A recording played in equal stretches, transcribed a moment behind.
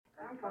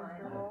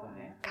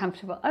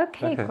Comfortable.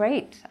 Okay,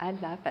 great. I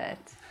love it.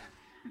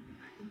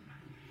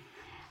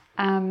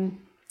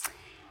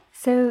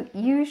 So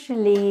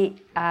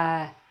usually,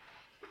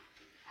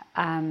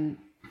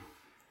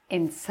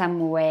 in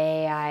some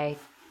way, I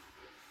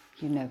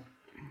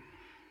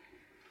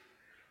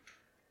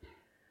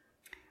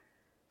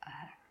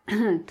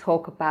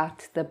talk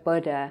about the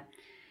Buddha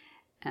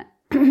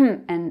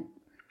and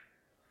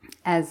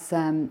as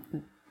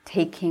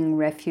taking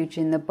refuge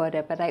in the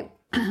Buddha, but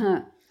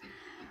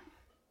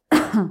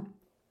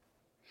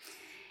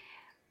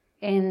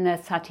in the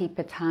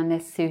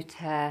Satipatthana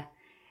Sutta,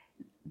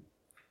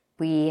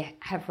 we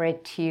have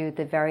read to you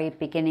the very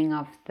beginning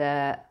of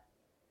the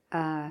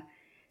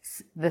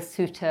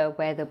sutta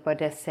where the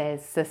Buddha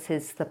says, this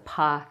is the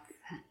path,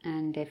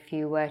 and if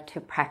you were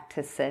to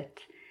practice it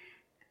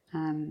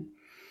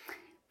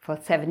for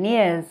 7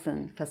 years,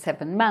 and for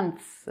 7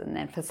 months, and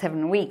then for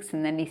 7 weeks,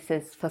 and then he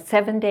says, for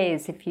 7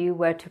 days, if you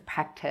were to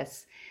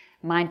practice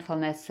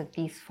mindfulness of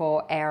these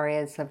 4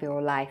 areas of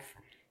your life,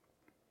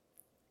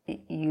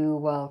 you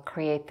will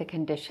create the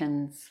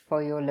conditions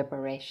for your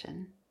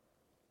liberation.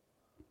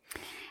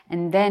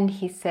 And then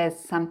he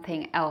says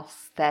something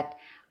else that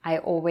I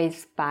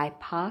always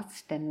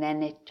bypassed, and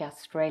then it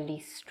just really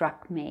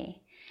struck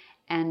me.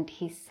 And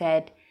he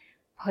said,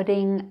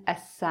 putting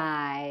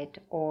aside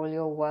all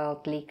your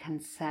worldly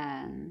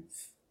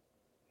concerns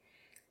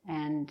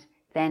and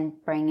then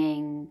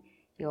bringing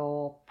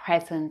your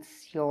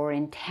presence, your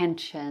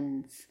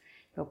intentions,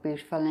 your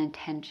beautiful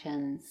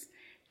intentions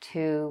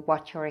to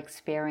what your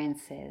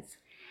experience is.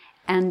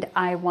 And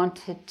I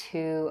wanted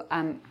to,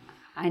 I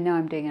know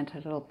I'm doing it a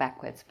little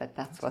backwards, but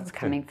that's what's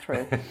coming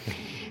through.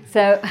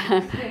 So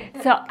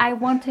I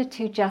wanted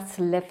to just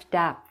lift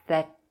up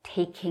that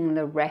taking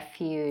the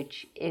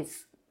refuge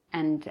is,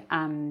 and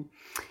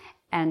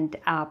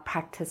our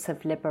practice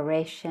of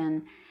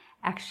liberation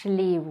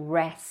actually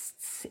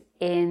rests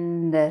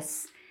in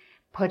this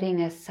putting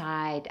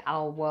aside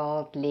our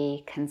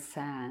worldly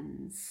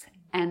concerns,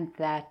 and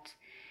that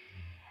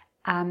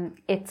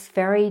it's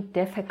very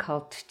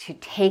difficult to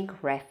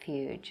take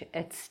refuge.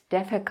 It's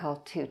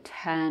difficult to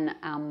turn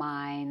our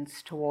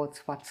minds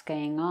towards what's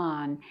going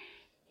on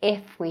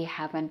if we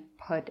haven't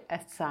put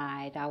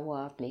aside our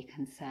worldly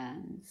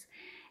concerns.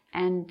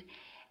 And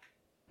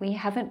we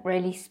haven't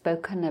really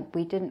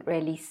we didn't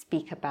really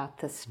speak about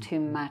this too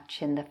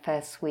much in the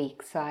first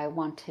week, so I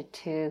wanted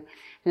to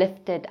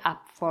lift it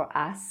up for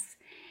us,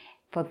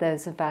 for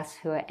those of us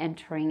who are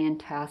entering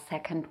into our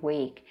second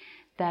week,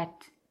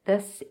 that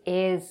this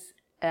is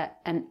a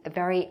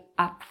very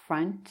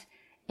upfront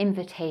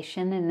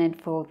invitation. And then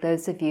for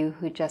those of you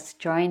who are just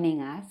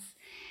joining us,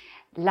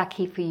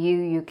 lucky for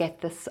you, you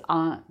get this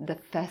on the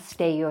first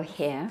day you're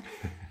here.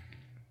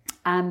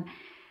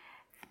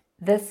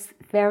 This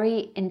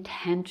very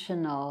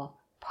intentional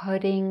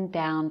putting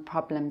down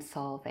problem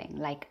solving,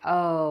 like,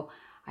 oh,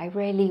 I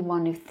really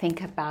want to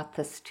think about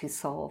this to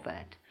solve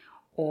it.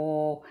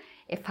 Or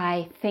if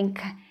I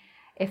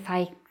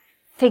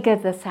figure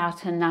this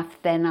out enough,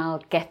 then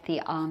I'll get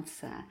the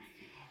answer.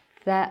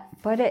 The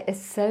Buddha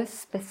is so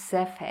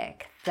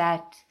specific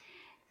that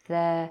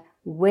the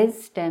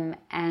wisdom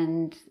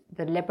and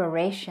the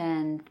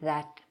liberation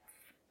that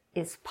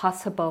is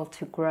possible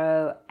to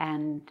grow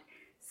and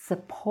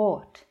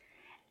support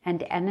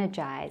and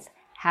energize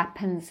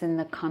happens in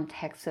the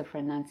context of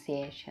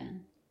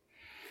renunciation.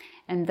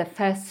 And the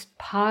first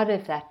part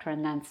of that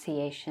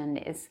renunciation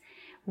is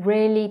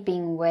really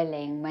being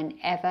willing,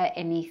 whenever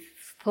any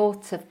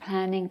thoughts of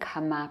planning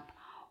come up,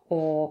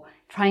 or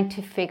trying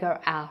to figure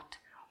out,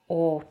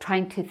 or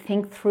trying to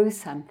think through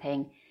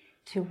something,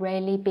 to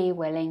really be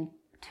willing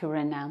to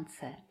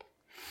renounce it.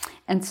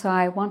 And so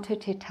I wanted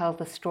to tell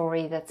the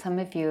story that some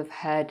of you have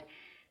heard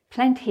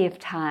plenty of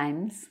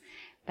times,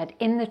 but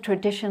in the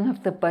tradition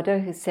of the Buddha,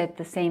 who said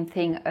the same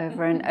thing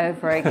over and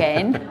over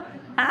again,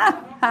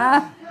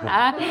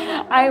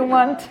 I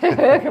want to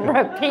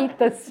repeat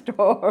the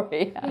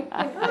story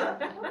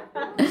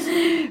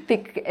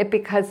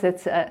because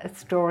it's a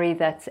story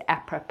that's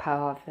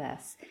apropos of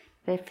this.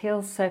 It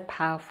feels so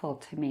powerful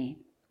to me.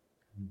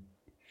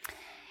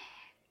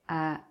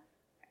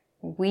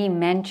 We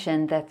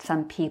mentioned that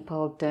some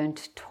people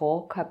don't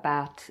talk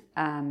about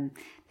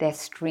their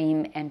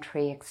stream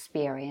entry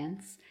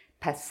experience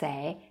per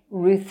se.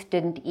 Ruth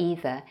didn't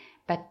either,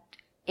 but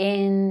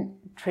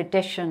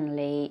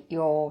traditionally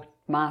your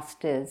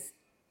masters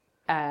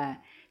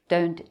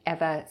don't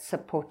ever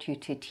support you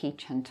to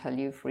teach until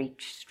you've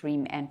reached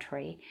stream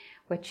entry,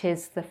 which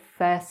is the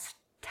first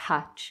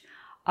touch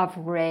of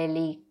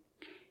really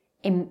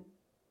an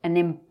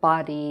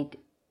embodied,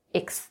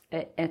 it's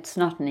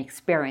not an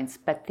experience,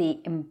 but the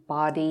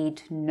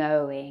embodied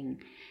knowing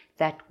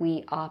that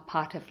we are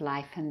part of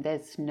life and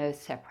there's no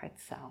separate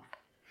self.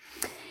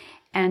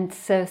 And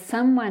so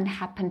someone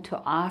happened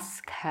to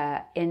ask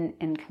her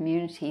in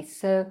community,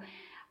 so,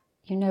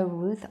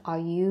 Ruth, are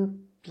you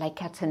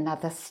like at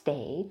another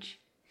stage?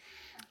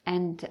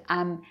 And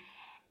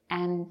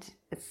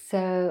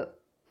so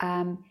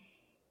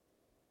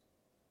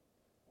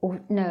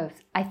or no,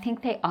 I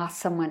think they asked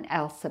someone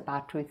else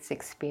about Ruth's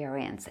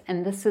experience.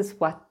 And this is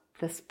what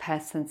this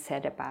person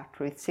said about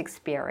Ruth's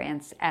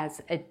experience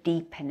as a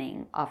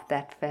deepening of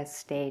that first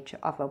stage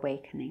of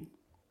awakening.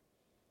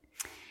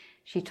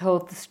 She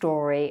told the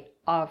story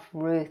of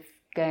Ruth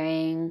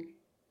going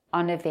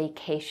on a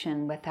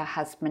vacation with her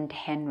husband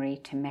Henry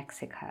to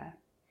Mexico.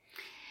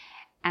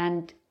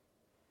 And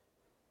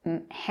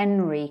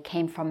Henry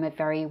came from a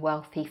very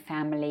wealthy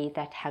family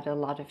that had a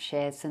lot of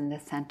shares in the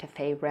Santa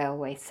Fe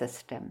railway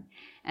system.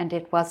 And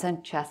it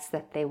wasn't just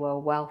that they were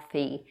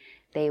wealthy,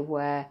 they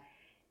were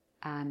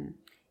in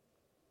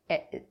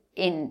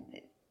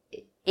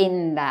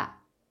the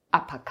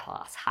upper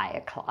class,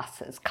 higher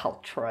classes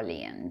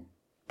culturally, and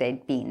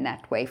they'd been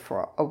that way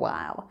for a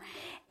while.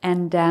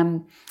 And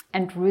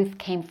Ruth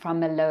came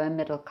from a lower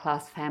middle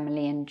class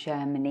family in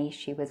Germany.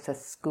 She was a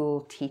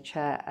school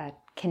teacher, a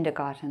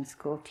kindergarten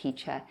school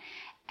teacher,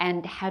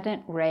 and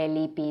hadn't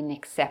really been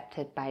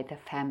accepted by the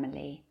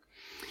family.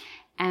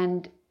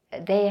 And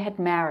they had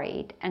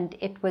married, and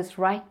it was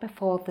right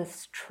before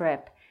this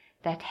trip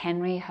that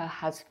Henry, her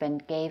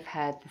husband, gave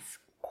her this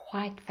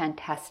quite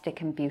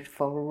fantastic and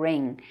beautiful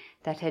ring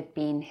that had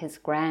been his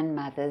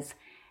grandmother's,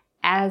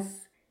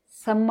 as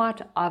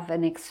somewhat of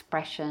an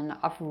expression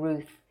of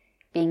Ruth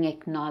being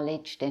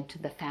acknowledged into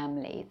the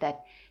family,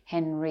 that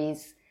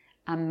Henry's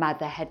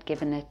mother had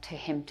given it to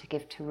him to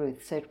give to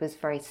Ruth. So it was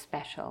very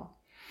special.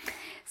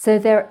 So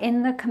they're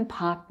in the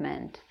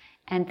compartment,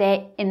 and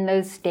they, in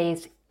those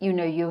days, you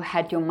know, you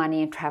had your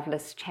money in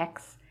traveler's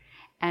checks.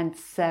 And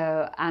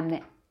so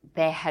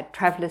they had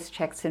traveler's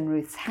checks in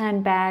Ruth's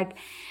handbag,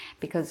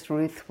 because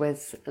Ruth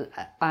was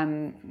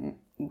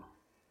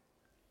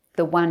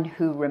the one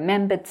who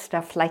remembered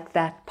stuff like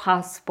that,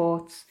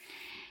 passports,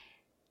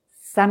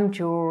 some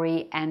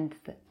jewelry, and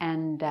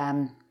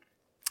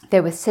they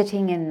were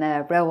sitting in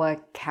the railway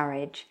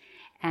carriage,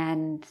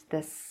 and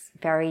this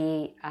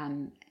very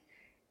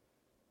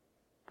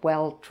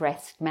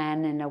well-dressed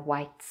man in a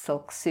white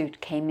silk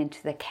suit came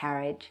into the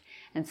carriage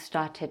and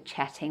started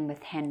chatting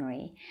with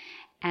Henry.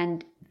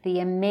 And the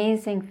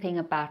amazing thing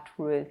about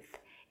Ruth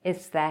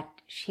is that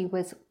she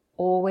was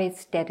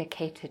always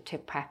dedicated to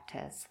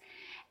practice.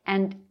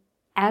 And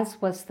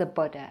as was the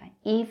Buddha,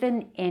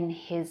 even in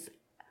his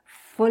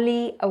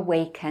fully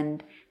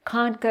awakened,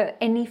 can't go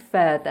any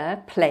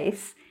further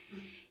place,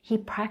 he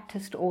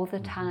practiced all the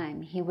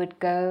time. He would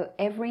go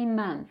every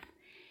month.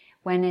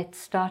 When it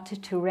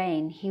started to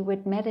rain, he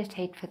would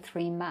meditate for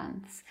 3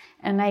 months.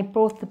 And I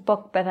brought the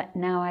book, but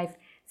now I'm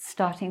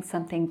starting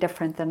something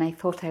different than I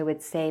thought I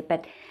would say.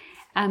 But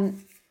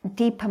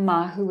Dipa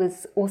Ma, who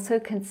was also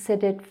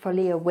considered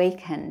fully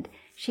awakened,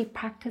 she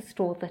practiced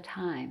all the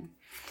time.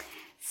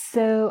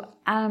 So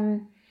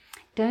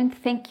don't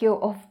think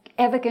you're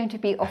ever going to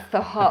be off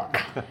the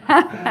hook.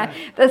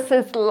 This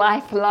is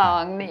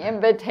lifelong, the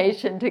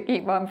invitation to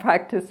keep on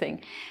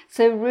practicing.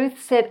 So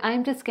Ruth said,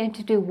 I'm just going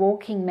to do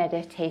walking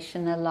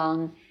meditation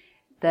along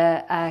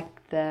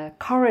the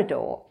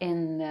corridor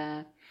in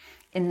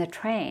the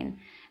train.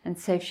 And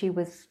so she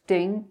was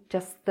doing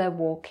just the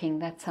walking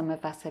that some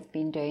of us have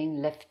been doing,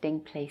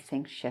 lifting,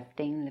 placing,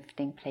 shifting,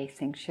 lifting,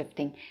 placing,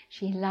 shifting.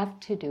 She loved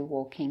to do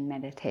walking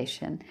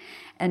meditation.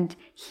 And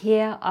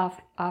here,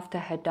 after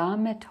her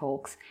Dharma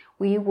talks,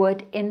 we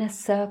would, in a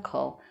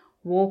circle,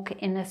 walk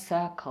in a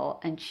circle,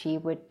 and she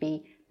would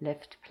be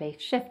lift,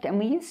 place, shift. And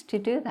we used to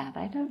do that.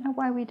 I don't know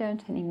why we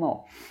don't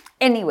anymore.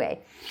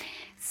 Anyway,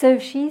 so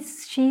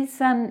she's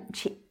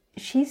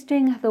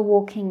doing the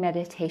walking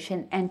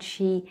meditation, and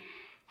she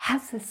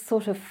has this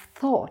sort of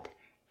thought,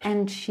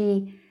 and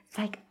she's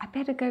like, I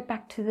better go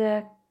back to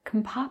the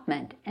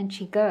compartment. And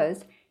she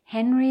goes,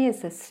 Henry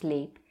is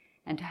asleep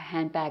and her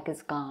handbag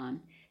is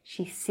gone.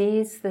 She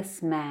sees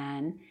this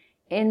man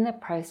in the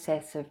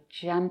process of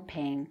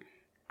jumping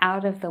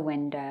out of the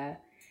window,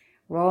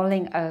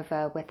 rolling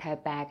over with her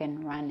bag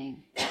and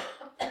running.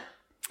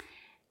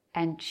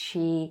 And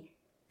she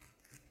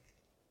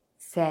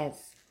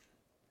says,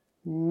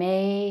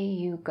 may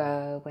you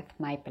go with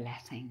my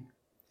blessing,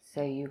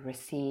 so you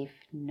receive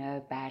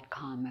no bad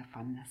karma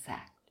from this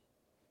act.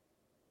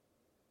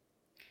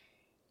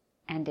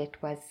 And it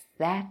was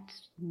that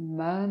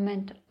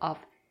moment of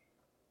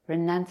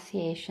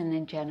renunciation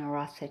and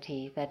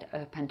generosity that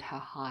opened her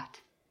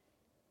heart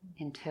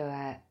into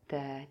a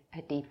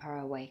deeper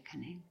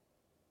awakening.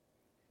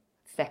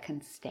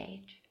 Second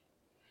stage.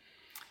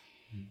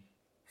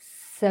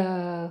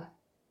 So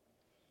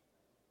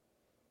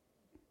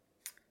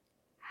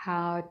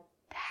how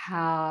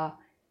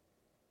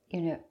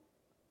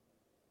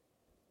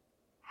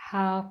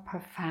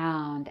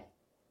profound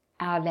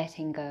our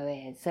letting go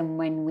is. And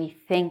when we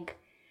think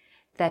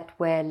that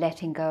we're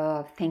letting go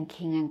of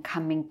thinking and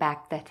coming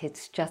back, that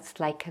it's just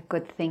like a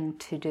good thing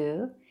to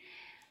do,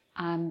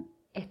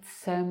 it's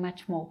so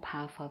much more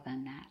powerful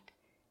than that.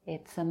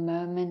 It's a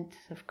moment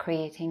of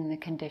creating the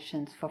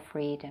conditions for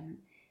freedom.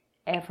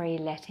 Every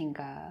letting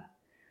go,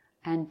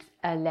 and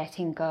a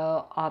letting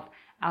go of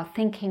our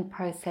thinking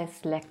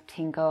process,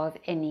 letting go of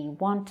any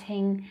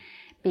wanting,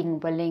 being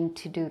willing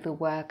to do the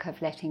work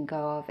of letting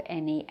go of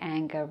any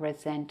anger,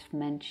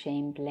 resentment,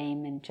 shame,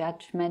 blame, and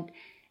judgment,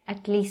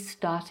 at least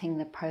starting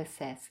the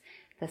process.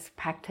 This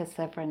practice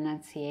of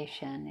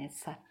renunciation is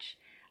such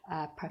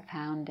a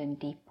profound and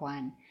deep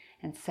one.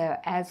 And so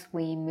as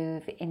we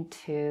move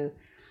into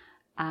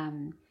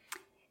our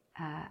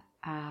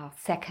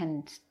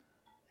second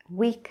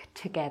week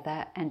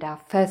together, and our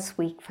first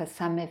week for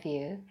some of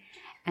you,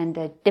 and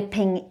a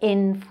dipping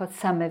in for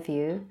some of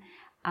you,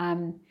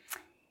 I'm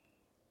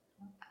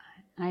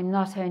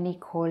not only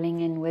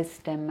calling in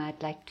wisdom,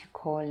 I'd like to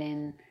call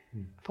in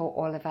for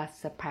all of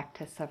us the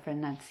practice of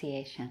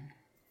renunciation.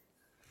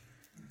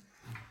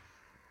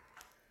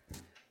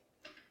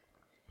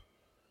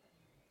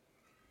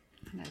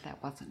 No,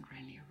 that wasn't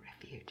really a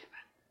refuge,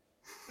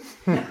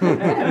 but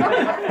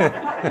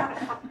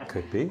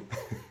could be.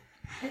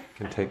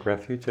 Can take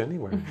refuge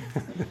anywhere. Do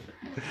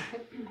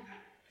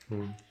you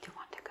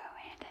want to go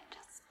ahead and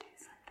just do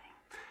something?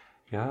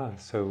 Yeah,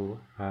 so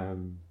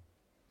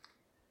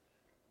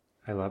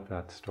I love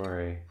that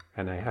story,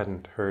 and I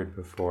hadn't heard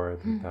before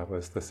that that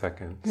was the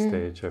second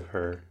stage of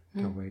her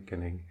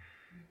awakening.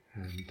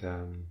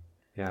 And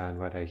and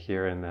what I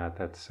hear in that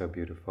that's so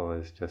beautiful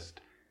is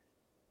just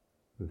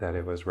that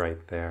it was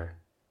right there,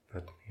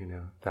 that,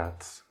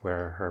 that's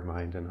where her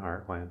mind and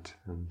heart went,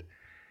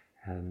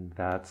 and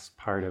that's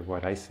part of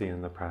what I see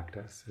in the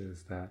practice,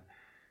 is that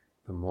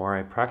the more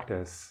I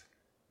practice,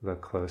 the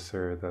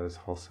closer those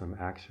wholesome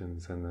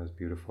actions and those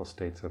beautiful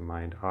states of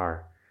mind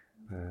are,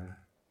 the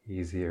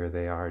easier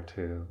they are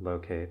to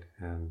locate,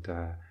 and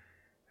I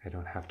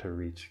don't have to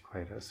reach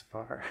quite as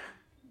far.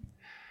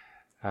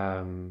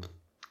 And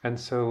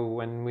so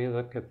when we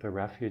look at the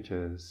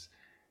refuges,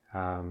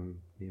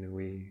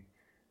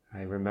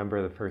 I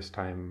remember the first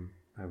time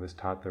I was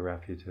taught the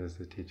refuges,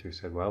 the teacher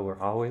said, well, we're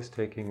always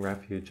taking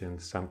refuge in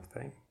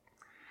something.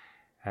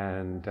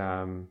 And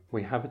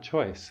we have a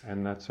choice,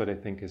 and that's what I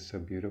think is so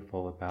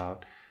beautiful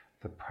about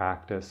the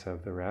practice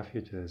of the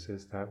refuges,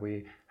 is that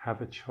we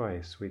have a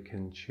choice. We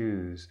can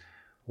choose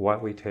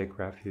what we take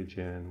refuge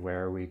in,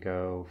 where we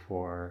go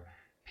for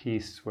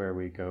peace, where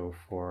we go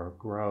for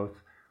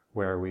growth,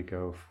 where we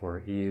go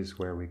for ease,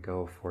 where we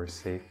go for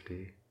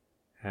safety.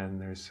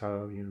 And there's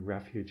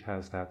refuge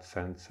has that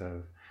sense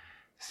of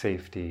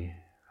safety,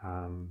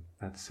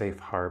 that safe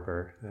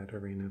harbor that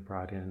Arina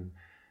brought in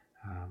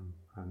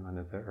on one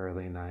of the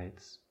early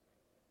nights.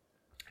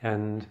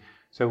 And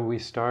so we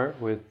start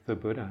with the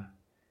Buddha,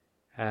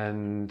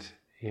 and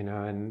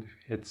and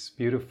it's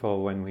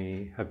beautiful when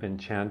we have been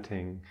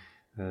chanting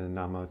the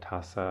Namo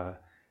Tassa,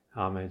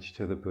 homage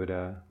to the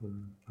Buddha,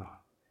 the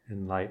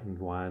enlightened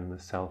one, the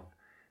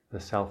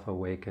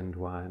self-awakened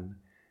one.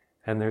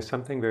 And there's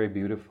something very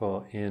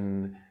beautiful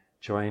in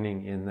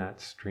joining in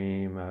that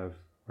stream of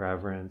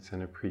reverence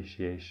and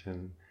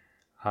appreciation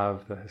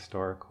of the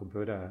historical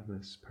Buddha,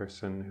 this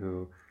person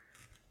who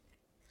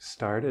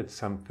started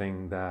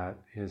something that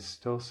is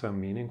still so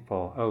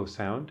meaningful. Oh,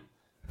 sound?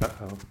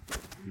 Uh-oh.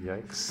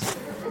 Yikes.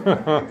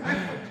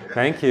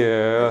 Thank you.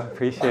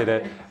 Appreciate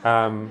it.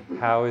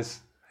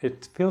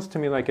 It feels to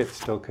me like it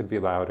still could be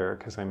louder,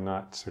 because I'm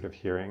not sort of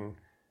hearing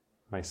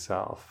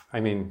myself.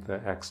 I mean,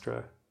 the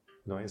extra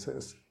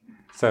noises.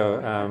 So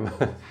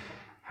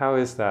how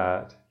is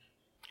that?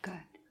 Good.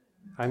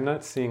 I'm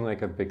not seeing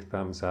like a big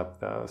thumbs up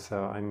though,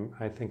 so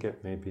I think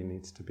it maybe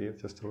needs to be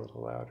just a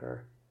little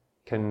louder.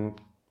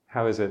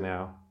 How is it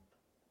now?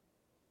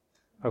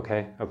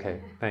 Okay,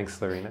 thanks,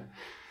 Larina.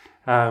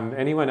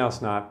 Anyone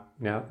else not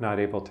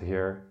able to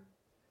hear?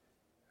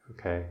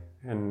 Okay,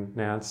 and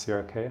Nance, you're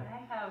okay?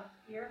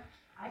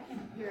 I can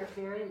hear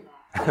very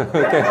loud.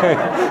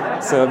 Okay,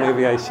 so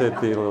maybe I should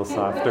be a little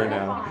softer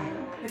now.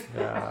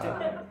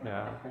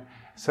 Yeah.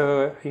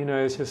 So,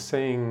 I was just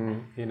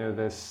saying,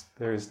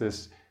 there's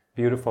this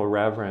beautiful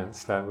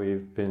reverence that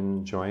we've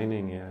been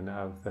joining in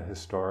of the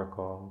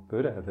historical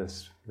Buddha,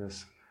 this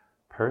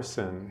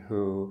person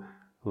who,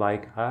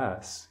 like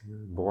us,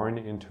 born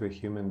into a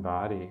human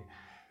body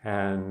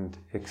and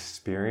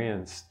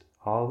experienced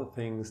all the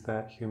things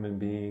that human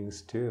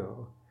beings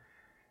do,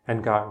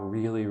 and got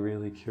really,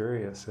 really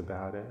curious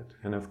about it.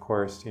 And of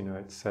course,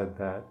 it's said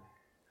that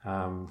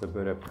the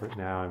Buddha,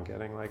 now I'm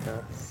getting like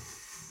a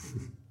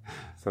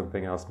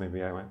something else,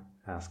 maybe I went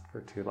asked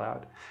for too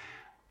loud.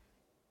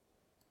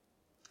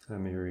 Let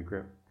me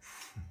regrip.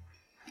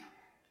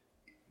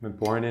 We're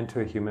born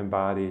into a human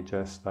body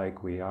just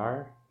like we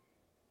are,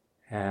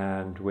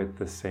 and with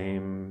the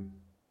same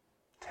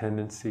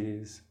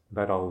tendencies,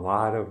 but a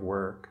lot of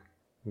work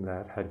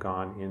that had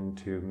gone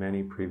into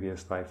many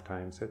previous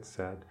lifetimes. It's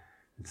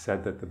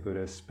said that the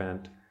Buddha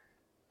spent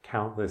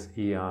countless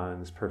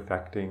eons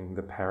perfecting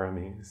the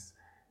paramis,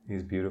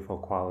 these beautiful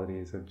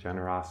qualities of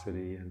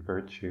generosity and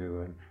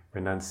virtue and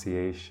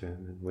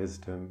renunciation and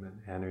wisdom and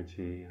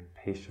energy and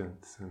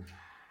patience and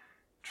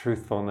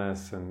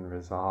truthfulness and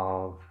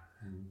resolve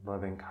and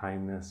loving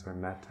kindness or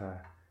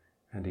metta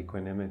and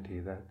equanimity,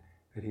 that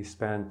he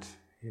spent,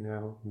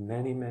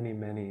 many, many,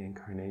 many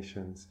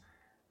incarnations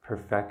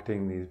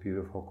perfecting these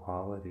beautiful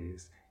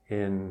qualities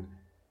in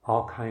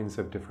all kinds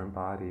of different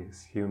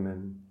bodies,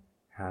 human,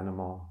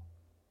 animal,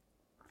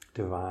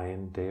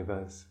 divine,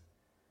 devas,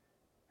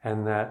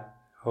 and that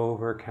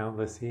over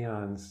countless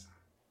eons,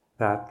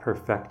 that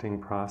perfecting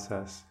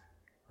process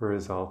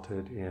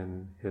resulted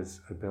in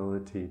his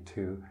ability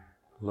to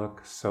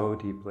look so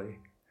deeply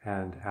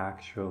and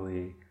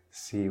actually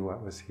see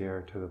what was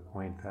here to the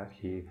point that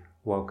he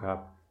woke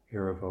up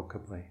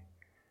irrevocably.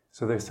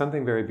 So there's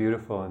something very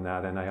beautiful in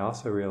that, and I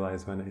also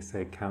realize when I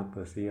say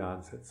countless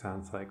eons, it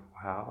sounds like,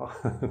 wow,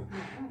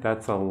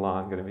 that's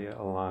going to be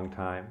a long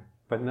time.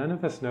 But none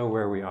of us know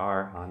where we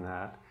are on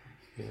that.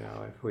 You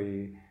know, if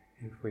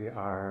we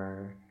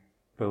are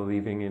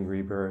believing in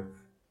rebirth,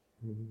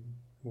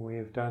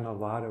 we've done a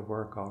lot of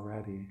work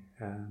already,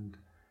 and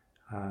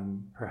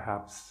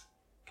perhaps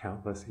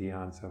countless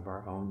eons of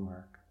our own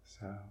work.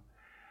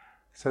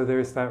 So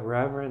there's that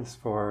reverence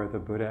for the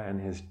Buddha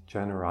and his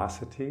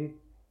generosity.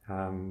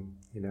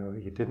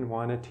 He didn't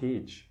want to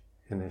teach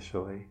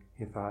initially.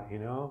 He thought,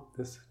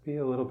 this would be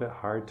a little bit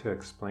hard to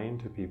explain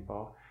to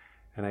people,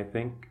 and I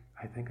think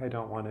I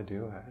don't want to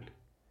do it.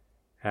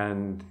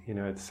 And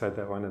it's said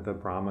that one of the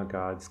Brahma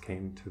gods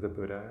came to the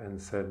Buddha and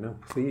said, "No,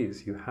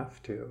 please, you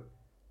have to.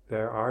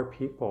 There are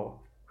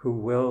people who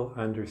will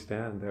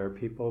understand. There are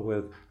people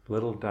with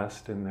little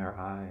dust in their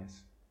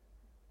eyes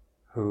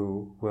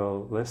who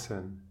will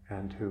listen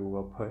and who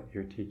will put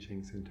your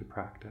teachings into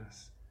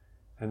practice."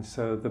 And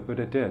so the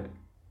Buddha did.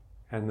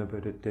 And the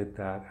Buddha did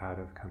that out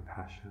of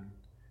compassion.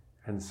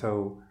 And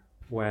so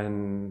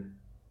when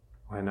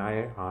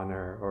I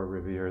honor or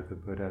revere the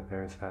Buddha,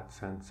 there's that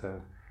sense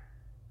of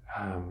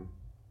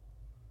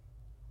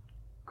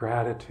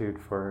gratitude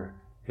for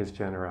his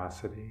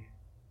generosity,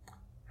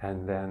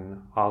 and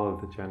then all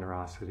of the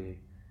generosity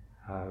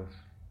of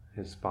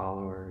his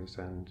followers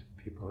and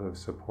people who have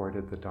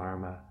supported the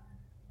Dharma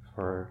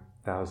for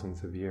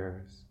thousands of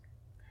years.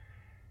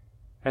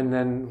 And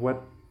then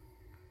what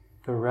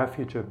the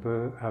refuge of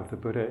the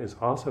Buddha is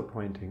also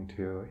pointing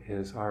to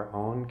is our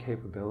own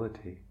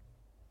capability,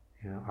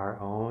 our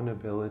own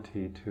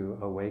ability to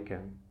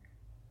awaken,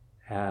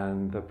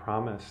 and the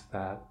promise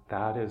that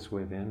that is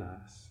within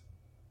us,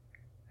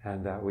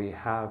 and that we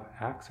have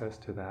access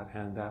to that,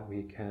 and that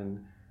we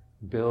can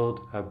build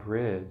a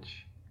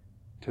bridge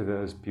to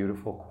those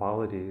beautiful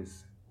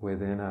qualities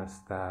within us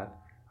that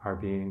are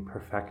being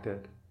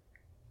perfected,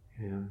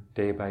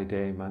 day by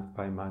day, month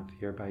by month,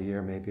 year by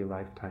year, maybe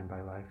lifetime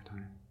by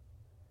lifetime.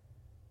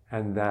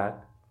 And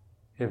that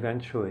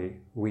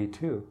eventually we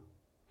too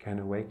can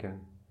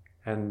awaken.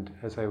 And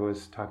as I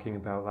was talking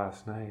about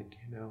last night,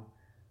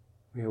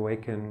 we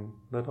awaken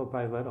little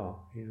by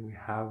little. We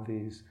have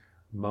these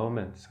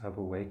moments of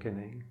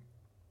awakening.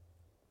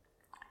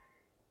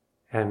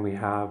 And we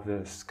have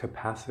this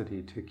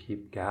capacity to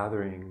keep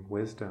gathering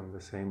wisdom,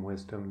 the same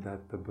wisdom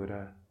that the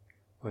Buddha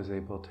was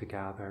able to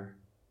gather.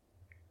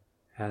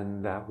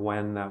 And that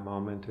when that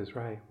moment is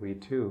right, we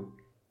too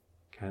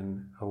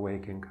can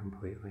awaken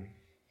completely.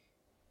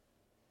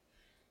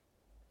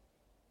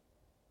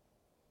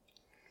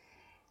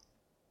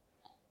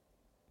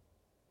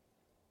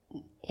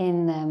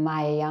 In the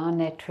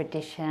Mahayana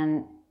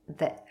tradition,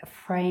 the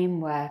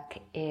framework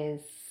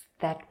is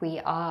that we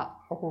are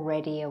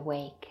already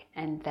awake,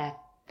 and that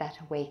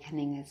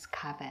awakening is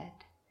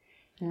covered.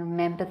 And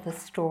remember the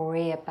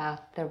story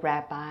about the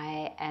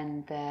rabbi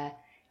and the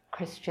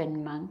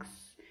Christian monks,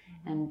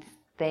 and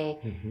the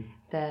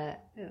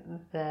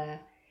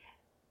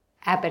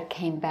abbot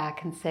came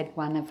back and said,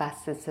 "One of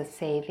us is a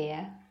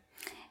savior."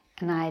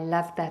 And I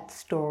love that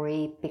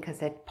story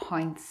because it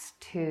points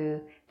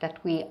to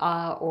that we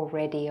are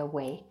already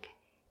awake.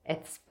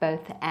 It's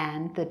both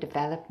and, the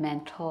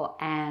developmental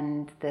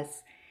and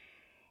this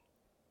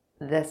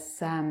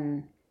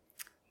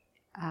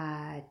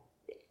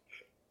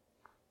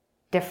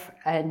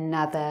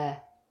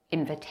another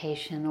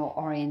invitation or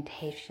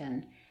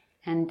orientation.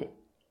 And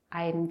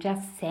I'm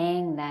just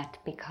saying that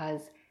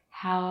because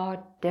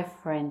how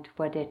different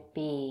would it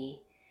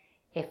be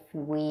if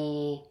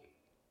we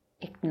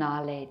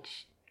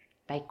acknowledge,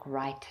 like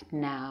right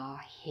now,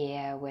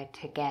 here we're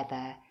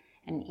together,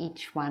 and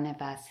each one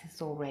of us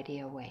is already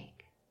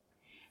awake.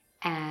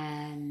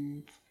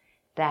 And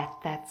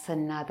that's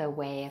another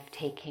way of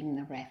taking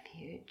the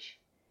refuge.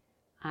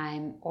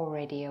 I'm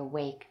already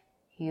awake,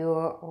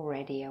 you're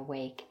already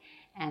awake,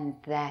 and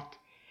that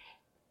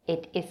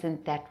it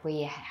isn't that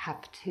we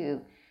have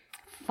to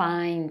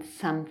find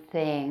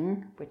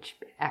something, which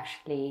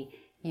actually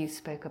you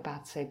spoke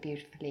about so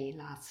beautifully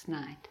last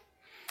night,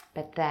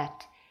 but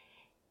that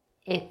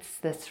it's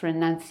this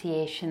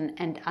renunciation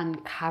and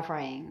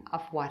uncovering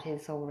of what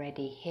is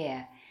already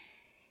here.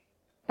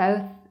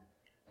 Both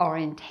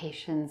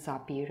orientations are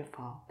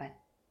beautiful, but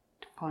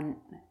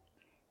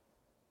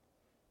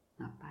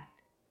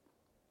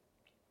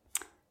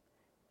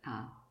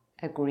our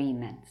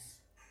agreements,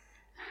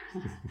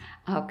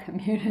 our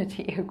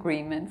community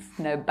agreements,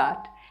 no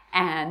but,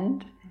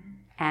 and.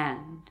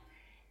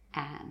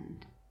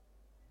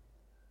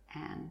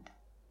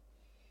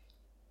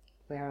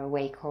 We're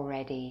awake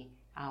already.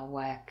 Our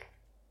work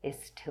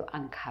is to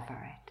uncover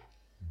it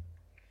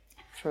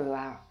through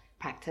our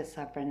practice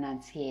of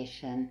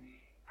renunciation,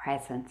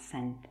 presence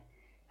and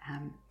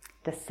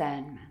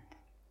discernment.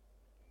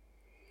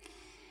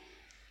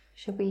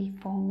 Should we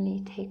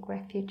formally take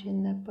refuge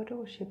in the Buddha,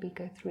 or should we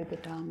go through the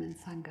Dharma and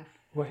Sangha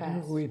Why first?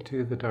 don't we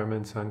do the Dharma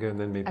and Sangha and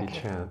then maybe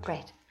Okay, chant?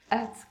 great.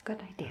 That's a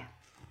good idea.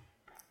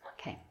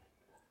 Okay.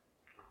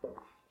 Do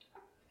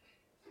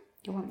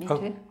you want me to?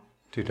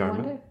 Do You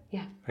Dharma? want to?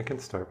 Yeah. I can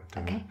start with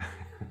Dharma. Okay.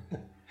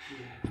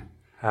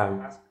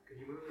 Could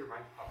you move your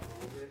mic up a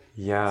little bit?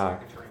 Yeah. So I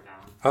can turn it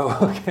down.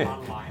 Oh, okay.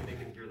 Online, they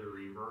can hear the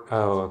reverb.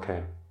 Oh,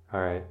 okay.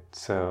 All right.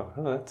 So,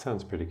 that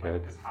sounds pretty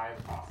good. As high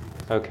as possible.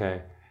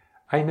 Okay.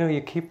 I know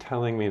you keep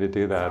telling me to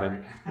do that,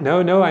 Sorry. and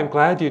no, I'm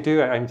glad you do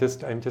it. I'm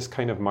just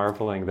kind of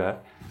marveling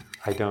that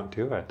I don't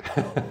do it.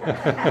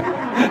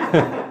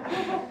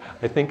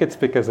 I think it's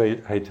because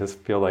I just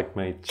feel like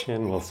my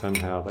chin will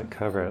somehow like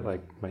cover it.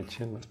 Like my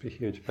chin must be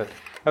huge. But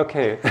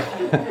okay.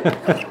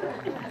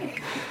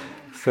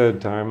 So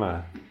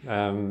Dharma.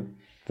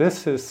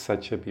 This is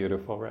such a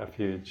beautiful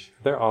refuge.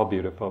 They're all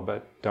beautiful,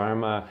 but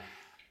Dharma.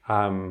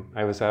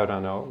 I was out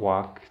on a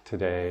walk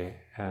today,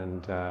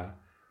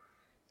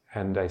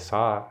 and I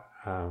saw.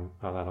 Well,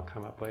 that'll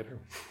come up later.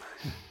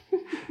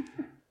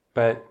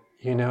 But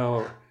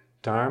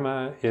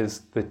Dharma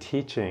is the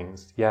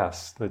teachings.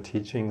 Yes, the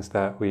teachings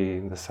that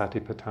the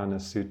Satipatthana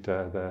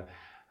Sutta,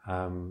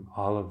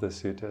 all of the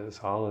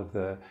suttas, all of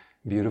the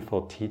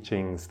beautiful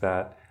teachings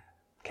that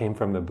came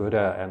from the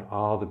Buddha, and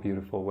all the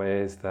beautiful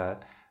ways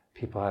that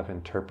people have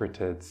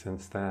interpreted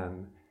since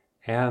then.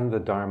 And the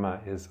Dharma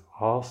is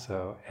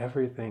also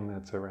everything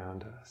that's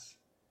around us.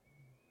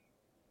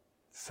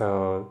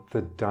 So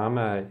the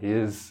Dhamma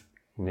is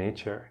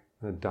nature.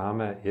 The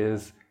Dhamma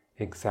is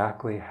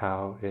exactly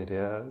how it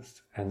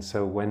is. And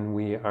so when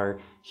we are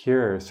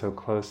here so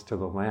close to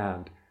the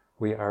land,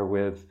 we are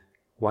with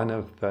one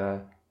of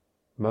the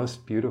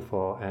most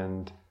beautiful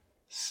and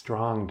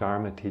strong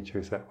Dharma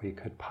teachers that we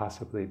could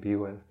possibly be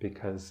with,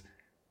 because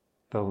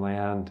the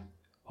land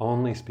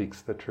only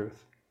speaks the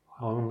truth,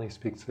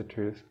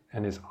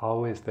 and is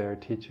always there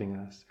teaching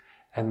us.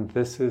 And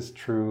this is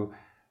true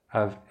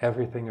of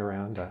everything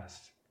around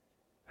us.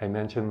 I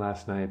mentioned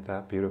last night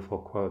that beautiful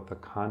quote, the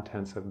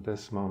contents of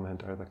this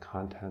moment are the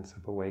contents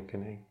of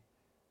awakening.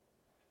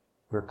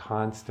 We're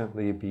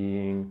constantly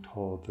being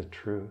told the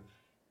truth.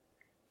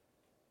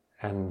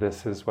 And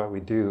this is what we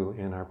do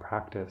in our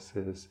practice,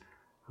 is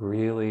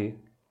really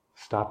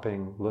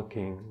stopping,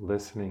 looking,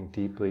 listening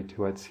deeply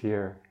to what's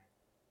here,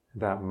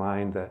 that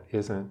mind that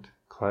isn't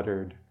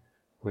cluttered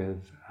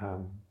with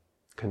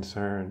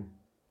concern,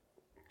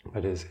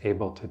 but is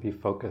able to be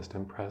focused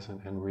and present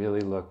and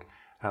really look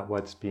at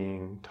what's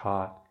being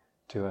taught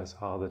to us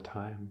all the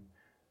time.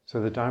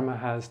 So the Dharma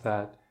has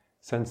that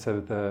sense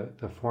of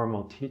the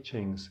formal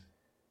teachings,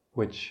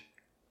 which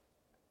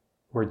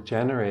were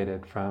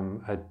generated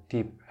from a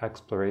deep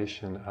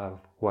exploration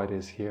of what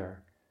is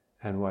here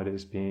and what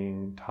is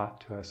being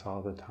taught to us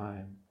all the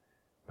time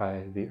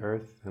by the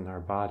earth and our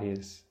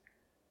bodies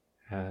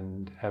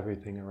and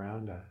everything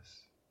around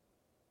us.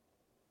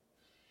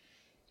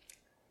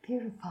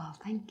 Beautiful,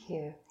 thank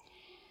you.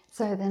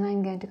 So then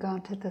I'm going to go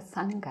on to the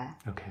Sangha,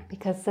 Okay.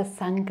 because the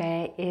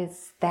Sangha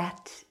is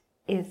that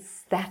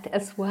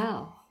as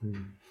well.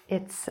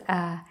 It's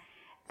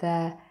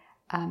the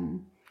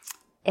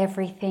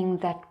everything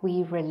that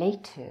we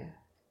relate to,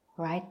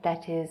 right?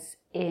 That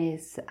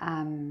is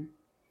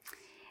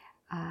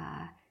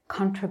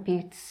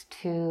contributes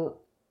to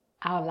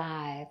our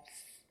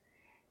lives.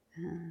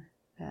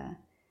 The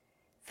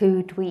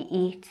food we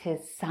eat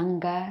is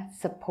Sangha,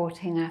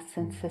 supporting us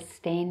and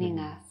sustaining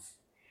us.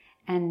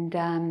 And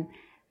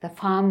the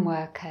farm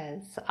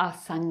workers are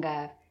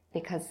Sangha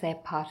because they're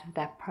part of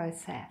that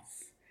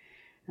process.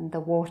 And the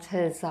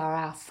waters are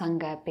our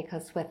Sangha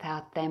because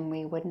without them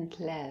we wouldn't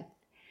live.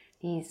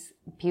 These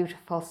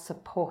beautiful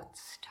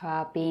supports to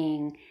our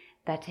being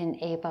that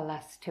enable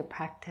us to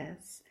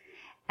practice.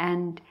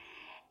 And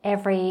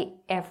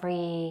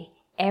everything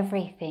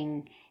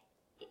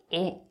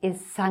is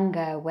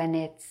Sangha when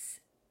it's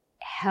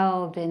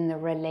held in the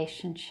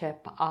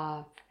relationship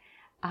of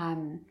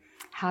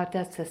how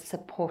does this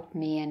support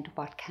me and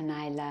what can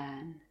I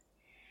learn?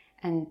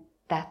 And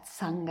that's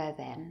Sangha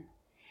then.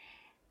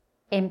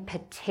 In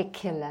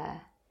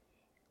particular,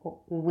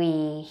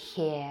 we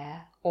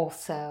here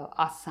also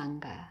are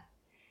Sangha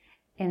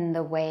in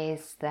the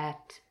ways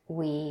that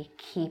we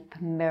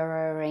keep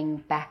mirroring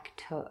back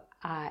to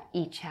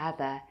each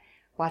other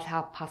what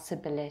our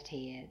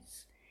possibility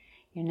is.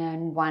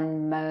 In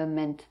one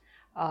moment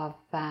of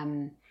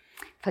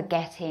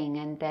forgetting,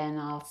 and then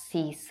I'll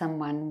see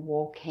someone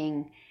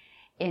walking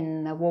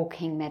in the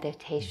walking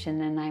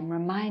meditation, and I'm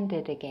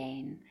reminded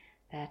again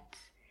that,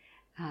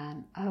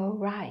 oh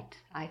right,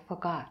 I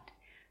forgot.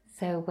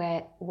 So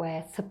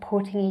we're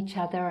supporting each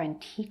other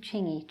and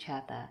teaching each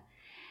other.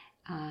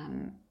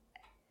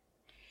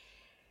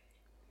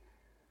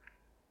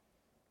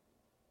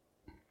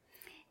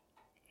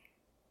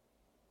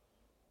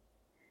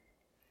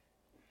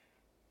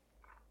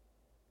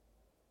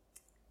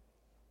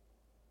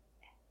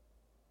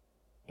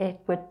 It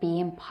would be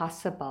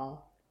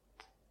impossible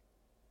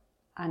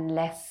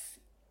unless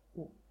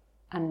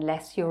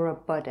unless you're a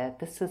Buddha.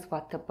 This is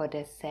what the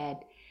Buddha said.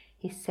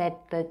 He said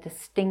the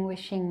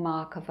distinguishing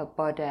mark of a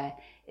Buddha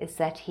is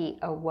that he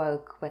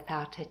awoke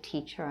without a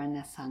teacher and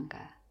a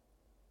Sangha.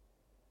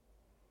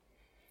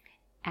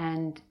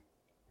 And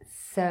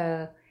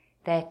so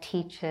their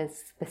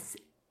teachers,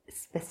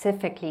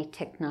 specifically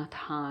Thich Nhat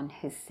Hanh,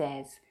 who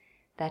says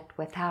that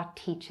without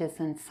teachers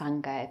and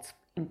Sangha, it's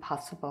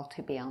impossible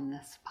to be on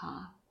this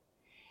path.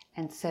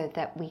 And so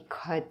that we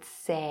could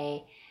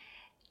say,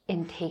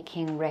 in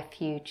taking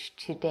refuge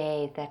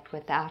today, that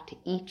without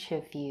each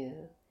of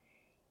you,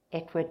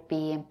 it would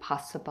be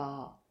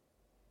impossible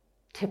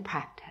to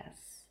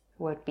practice.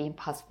 It would be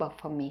impossible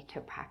for me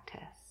to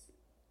practice.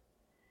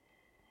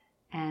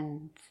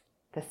 And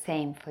the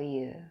same for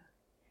you,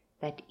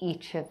 that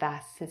each of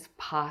us is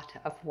part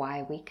of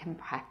why we can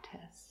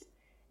practice,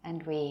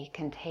 and we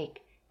can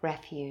take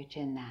refuge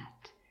in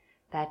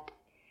that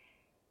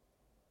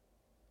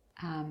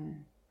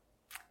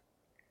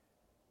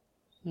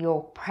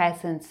your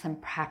presence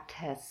and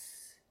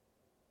practice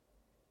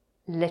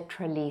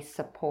literally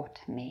support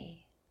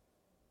me,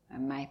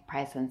 and my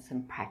presence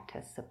and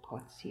practice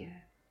supports you.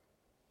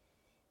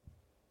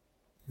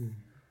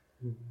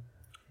 Mm-hmm.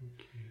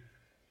 Okay.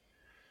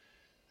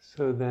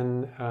 So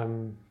then,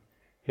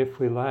 if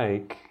you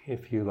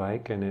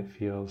like, and it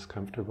feels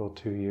comfortable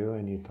to you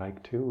and you'd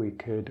like to, we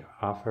could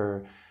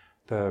offer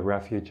the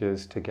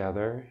refuges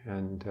together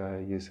and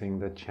using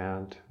the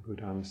chant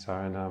Buddham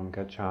Saranam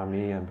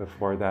Gacchami, and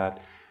before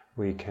that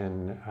we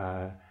can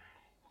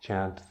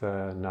chant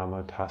the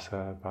Namo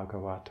Tassa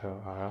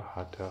Bhagavato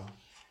Arahato.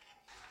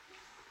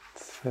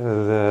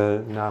 So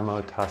the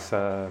Namo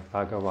Tassa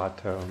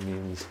Bhagavato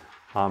means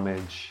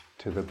homage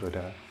to the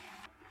Buddha.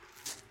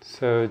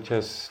 So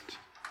just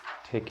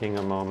taking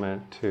a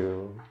moment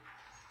to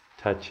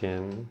touch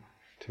in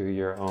to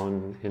your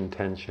own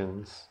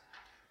intentions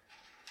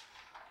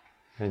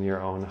and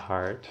your own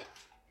heart.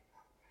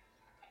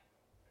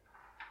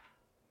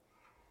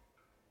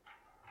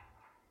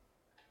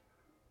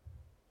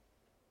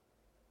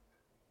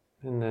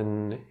 And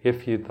then,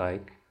 if you'd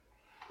like,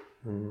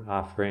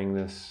 offering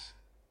this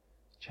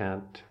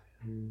chant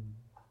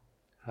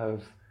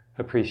of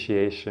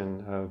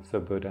appreciation of the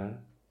Buddha,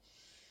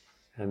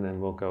 and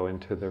then we'll go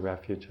into the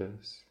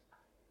refuges.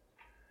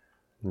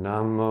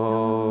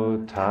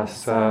 Namo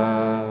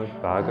Tassa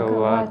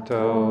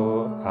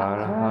Bhagavato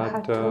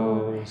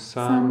Arahato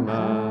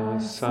Samma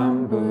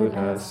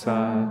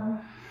Sambuddhassa.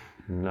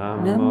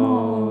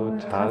 Namo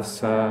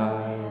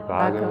Tassa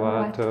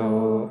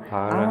Bhagavato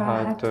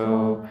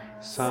Arahato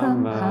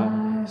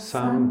Samma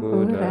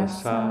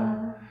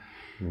Sambuddhassa.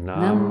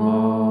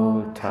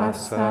 Namo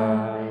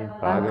Tassa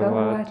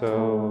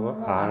Bhagavato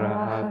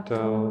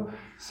Arahato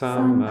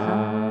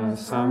Samma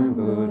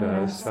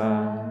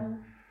Sambuddhassa.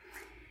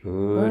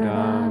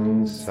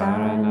 Buddham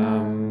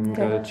Saranam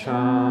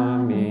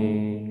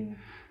Gacchami,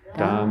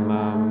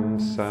 Dhammam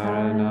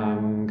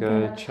Saranam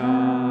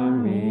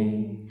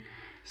Gacchami,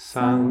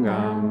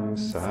 Sangham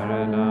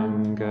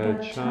Saranam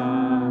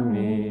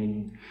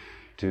Gacchami,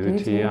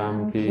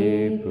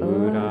 Dutiyampi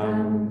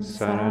Buddham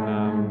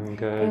Saranam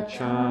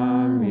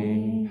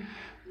Gacchami,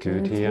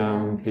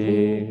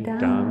 Dutiyampi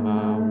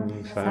Dhammam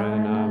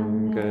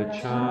Saranam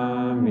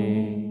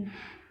Gacchami,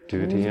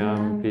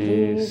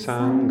 Dutiyampi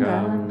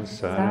Sangham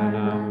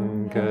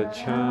Saranam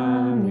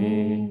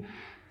Gacchami,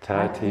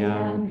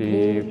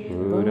 Tatiyampi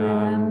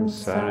Buddham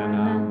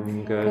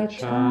Saranam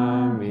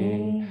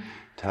Gacchami,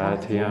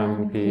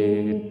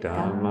 Tatiyampi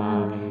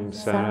Dhammam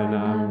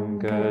Saranam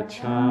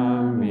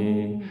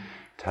Gacchami,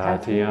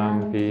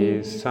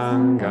 Tatiyampi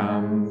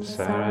Sangham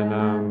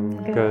Saranam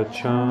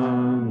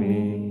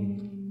Gacchami.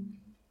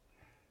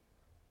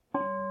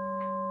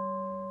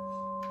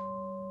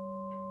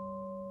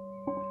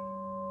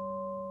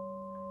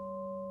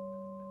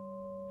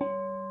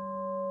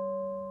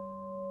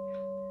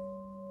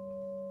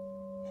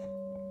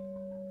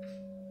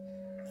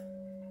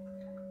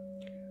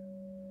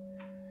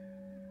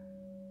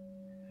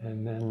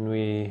 And then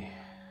we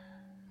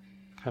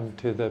come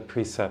to the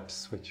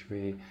precepts which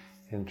we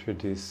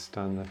introduced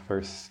on the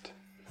first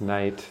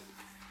night,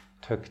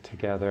 took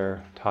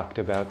together, talked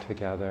about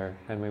together,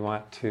 and we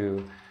want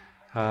to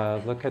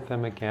look at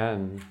them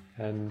again.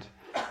 And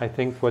I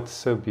think what's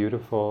so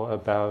beautiful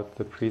about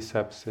the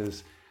precepts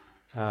is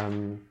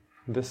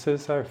this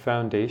is our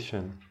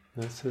foundation.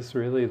 This is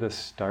really the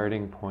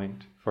starting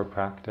point for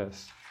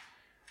practice.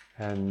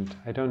 And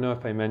I don't know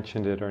if I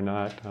mentioned it or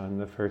not on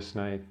the first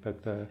night,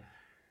 but the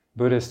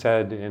Buddha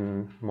said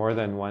in more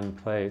than one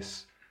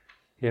place,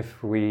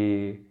 if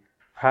we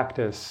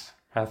practice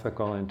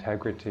ethical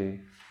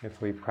integrity,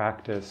 if we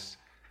practice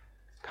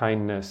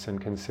kindness and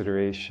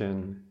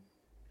consideration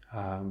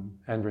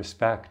and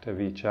respect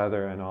of each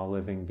other and all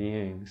living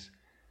beings,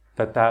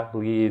 that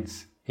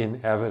leads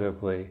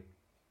inevitably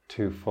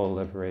to full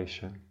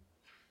liberation.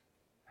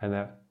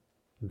 And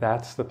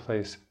that's the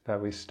place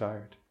that we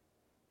start.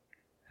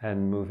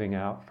 And moving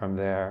out from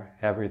there,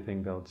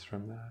 everything builds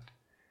from that.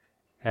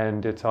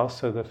 And it's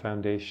also the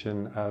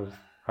foundation of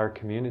our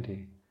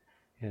community.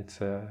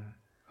 It's a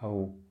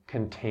a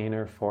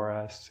container for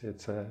us.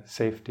 It's a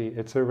safety,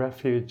 it's a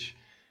refuge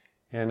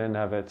in and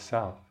of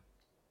itself,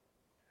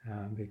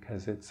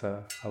 because it's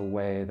a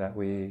way that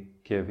we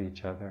give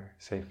each other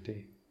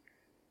safety.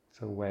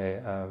 It's a way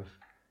of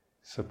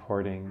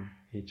supporting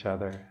each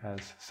other as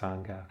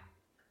Sangha.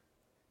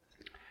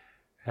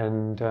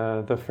 And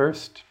the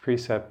first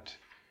precept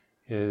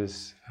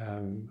is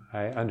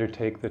I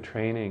undertake the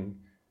training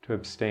to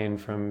abstain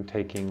from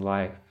taking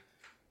life.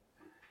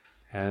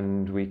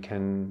 And we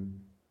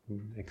can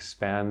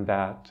expand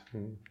that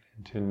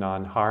into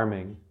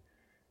non-harming,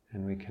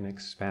 and we can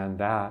expand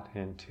that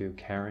into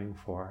caring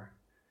for.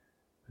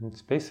 And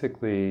it's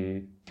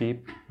basically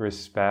deep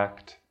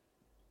respect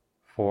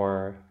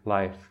for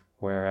life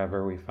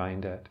wherever we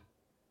find it,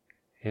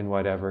 in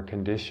whatever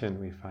condition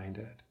we find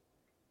it.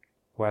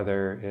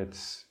 Whether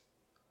it's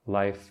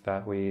life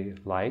that we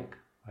like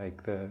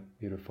the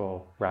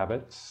beautiful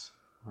rabbits,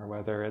 or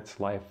whether it's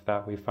life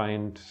that we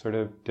find sort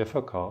of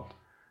difficult,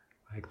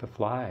 like the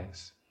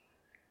flies.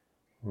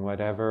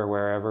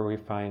 Wherever we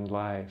find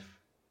life,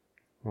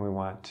 we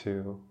want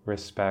to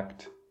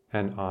respect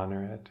and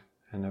honor it,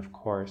 and of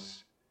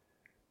course,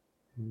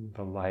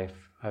 the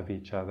life of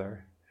each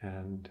other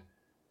and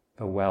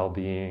the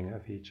well-being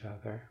of each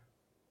other.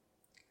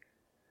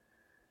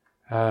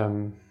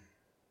 And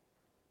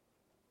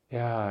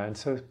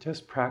so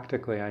just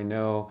practically, I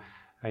know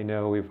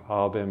we've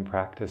all been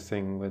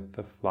practicing with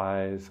the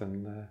flies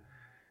and the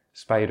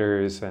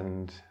spiders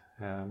and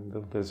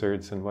the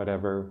lizards and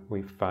whatever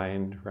we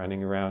find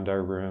running around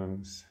our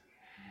rooms.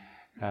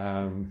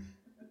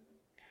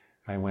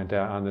 I went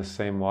out on the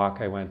same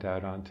walk I went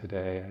out on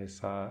today. I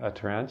saw a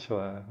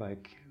tarantula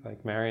like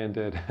Marian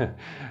did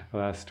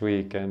last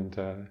week,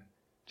 and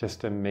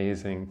just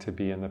amazing to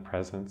be in the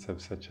presence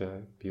of such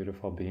a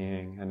beautiful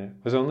being. And it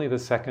was only the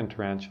second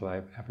tarantula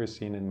I've ever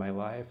seen in my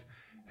life,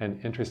 and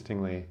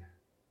interestingly,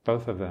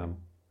 both of them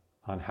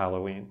on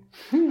Halloween.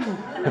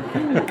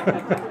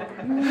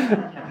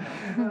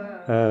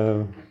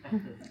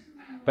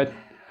 But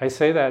I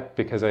say that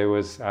because I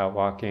was out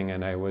walking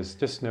and I was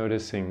just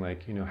noticing,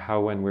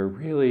 how when we're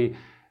really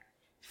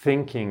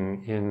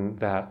thinking in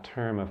that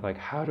term of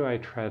how do I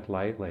tread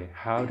lightly?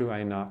 How do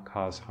I not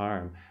cause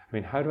harm? I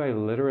mean, how do I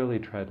literally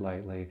tread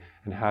lightly,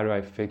 and how do I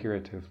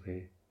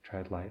figuratively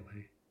tread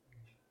lightly?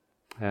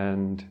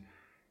 And,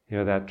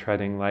 that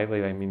treading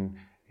lightly,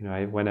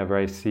 whenever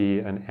I see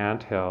an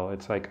anthill,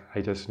 it's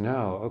I just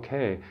know,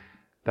 okay,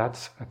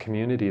 that's a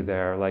community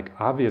there.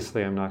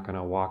 Obviously I'm not going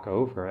to walk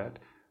over it,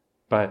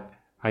 but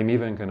I'm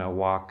even going to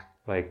walk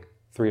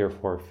 3 or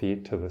 4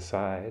 feet to the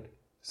side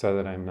so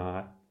that I'm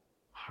not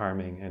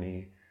harming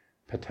any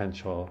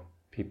potential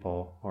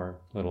people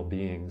or little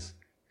beings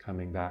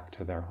coming back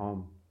to their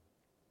home.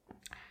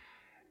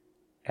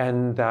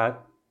 And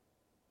that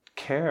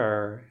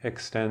care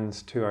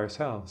extends to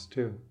ourselves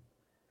too.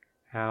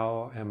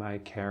 How am I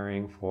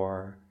caring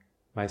for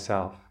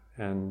myself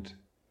and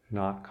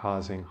not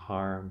causing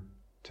harm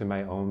to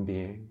my own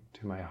being,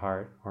 to my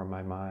heart or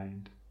my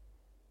mind?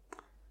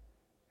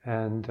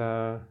 And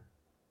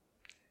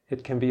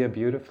it can be a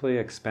beautifully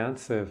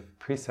expansive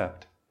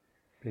precept,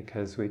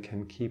 because we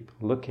can keep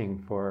looking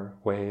for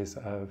ways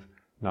of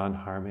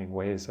non-harming,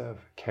 ways of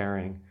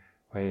caring,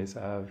 ways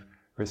of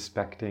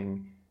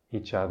respecting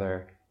each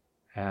other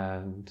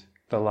and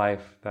the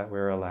life that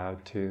we're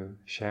allowed to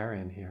share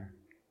in here,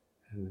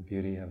 and the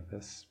beauty of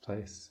this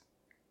place.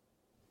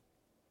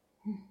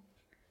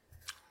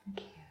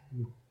 Thank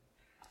you.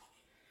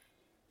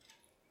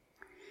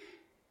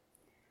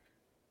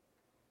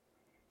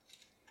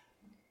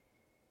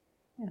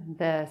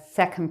 The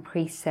second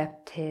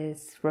precept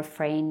is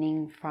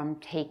refraining from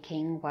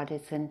taking what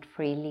isn't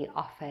freely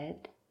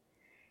offered.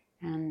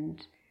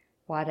 And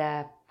what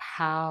a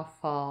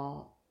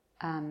powerful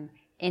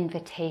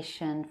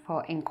invitation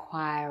for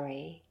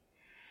inquiry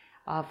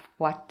of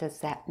what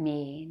does that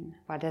mean?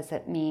 What does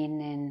it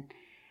mean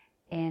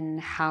in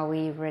how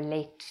we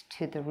relate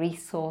to the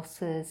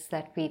resources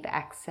that we've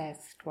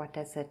accessed? What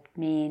does it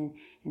mean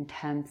in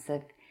terms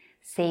of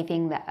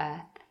saving the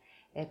earth?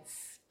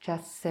 It's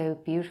just so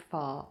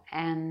beautiful,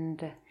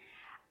 and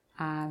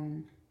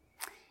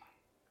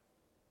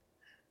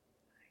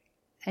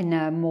in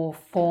a more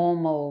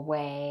formal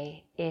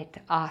way, it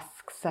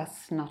asks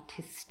us not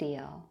to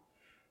steal.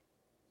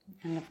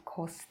 And of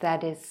course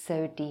that is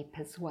so deep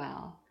as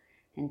well,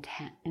 in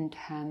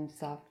terms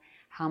of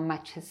how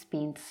much has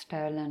been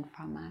stolen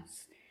from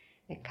us.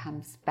 It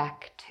comes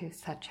back to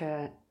such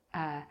an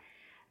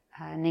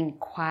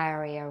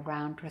inquiry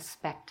around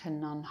respect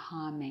and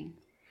non-harming.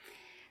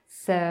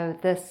 So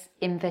this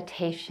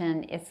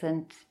invitation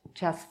isn't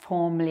just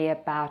formally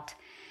about,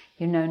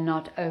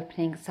 not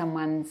opening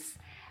someone's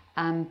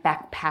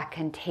backpack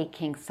and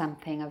taking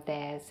something of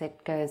theirs.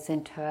 It goes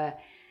into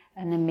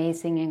an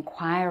amazing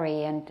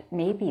inquiry, and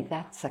maybe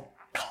that's a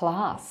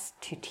class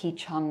to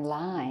teach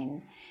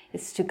online,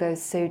 is to go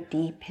so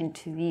deep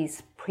into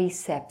these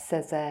precepts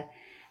as a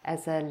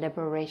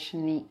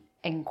liberation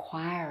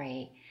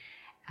inquiry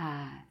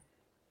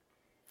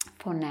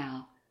for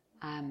now.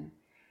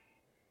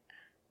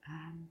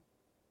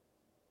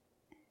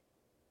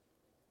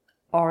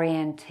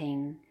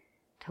 orienting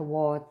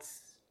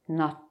towards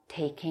not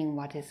taking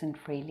what isn't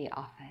freely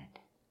offered.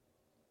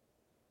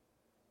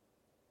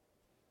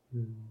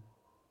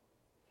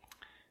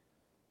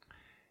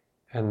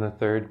 And the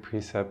third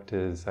precept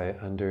is I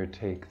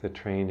undertake the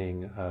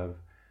training of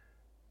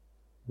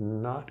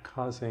not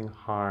causing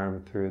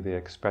harm through the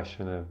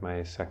expression of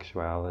my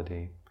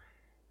sexuality.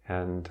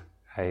 And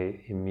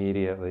I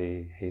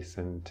immediately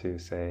hasten to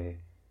say,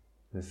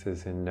 this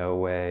is in no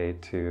way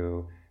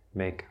to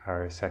make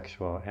our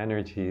sexual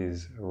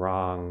energies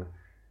wrong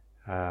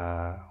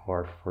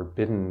or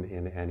forbidden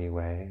in any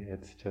way.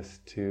 It's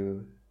just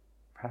to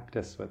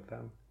practice with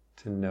them,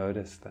 to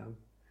notice them,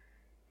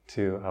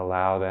 to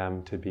allow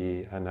them to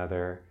be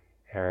another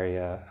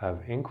area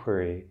of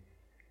inquiry,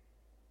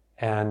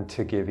 and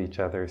to give each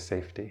other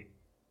safety.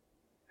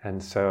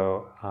 And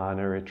so on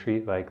a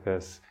retreat like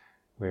this,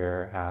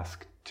 we're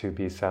asked to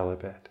be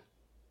celibate.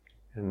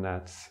 And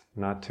that's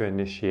not to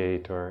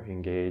initiate or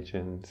engage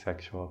in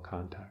sexual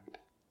contact.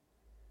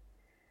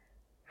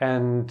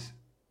 And,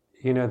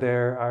 and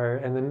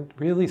then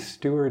really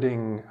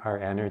stewarding our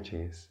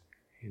energies,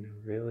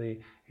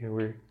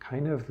 we're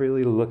kind of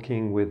really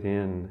looking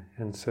within.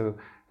 And so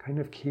kind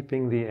of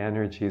keeping the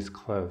energies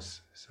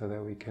close so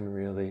that we can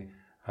really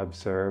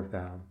observe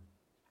them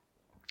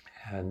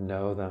and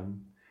know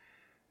them.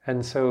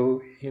 And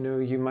so,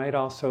 you might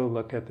also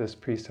look at this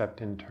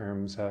precept in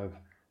terms of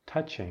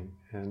touching.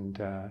 And,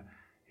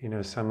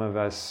 some of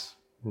us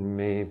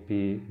may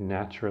be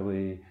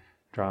naturally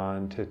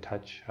drawn to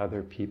touch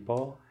other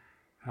people,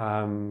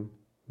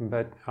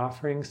 but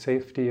offering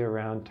safety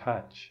around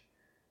touch.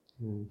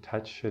 And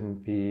touch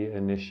shouldn't be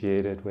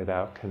initiated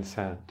without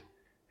consent.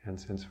 And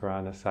since we're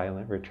on a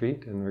silent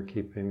retreat and we're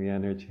keeping the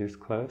energies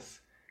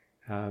close,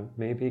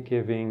 maybe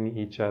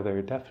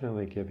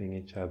definitely giving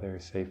each other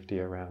safety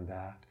around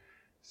that,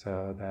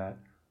 so that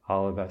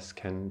all of us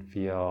can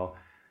feel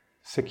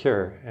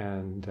secure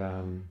and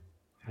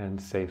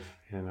safe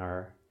in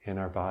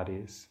our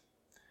bodies,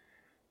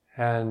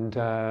 and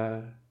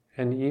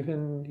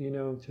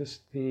even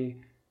just the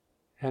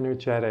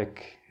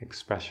energetic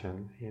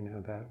expression,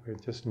 that we're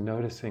just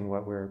noticing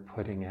what we're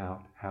putting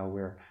out, how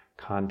we're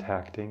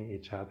contacting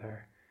each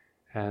other,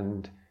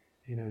 and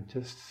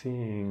just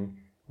seeing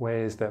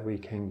ways that we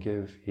can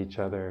give each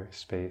other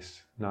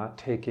space, not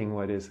taking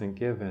what isn't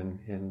given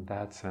in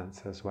that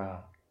sense as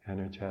well,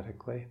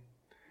 energetically.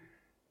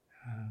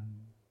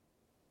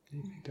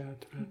 Anything to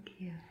add to that? Thank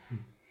you.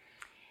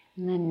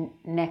 And then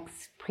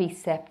next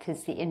precept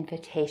is the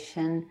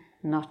invitation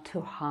not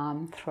to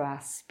harm through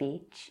our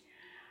speech.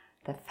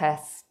 The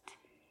first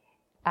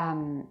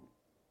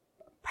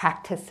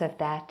practice of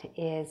that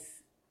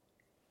is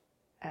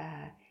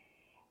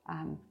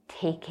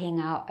taking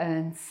our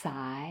own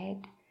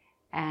side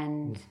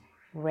and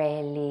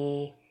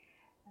really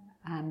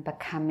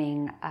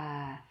becoming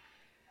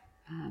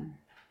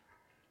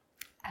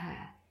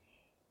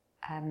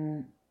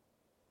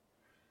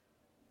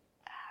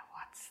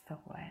what's the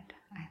word?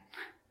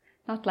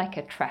 Not like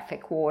a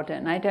traffic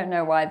warden. I don't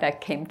know why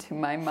that came to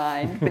my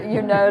mind.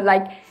 But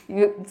like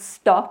you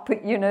stop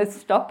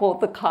all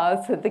the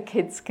cars so the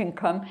kids can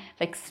come.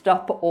 Like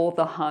stop all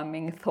the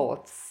harming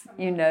thoughts,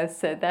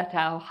 so that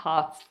our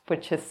hearts,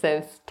 which are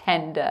so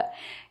tender,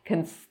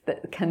 can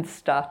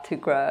start to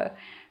grow.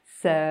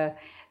 So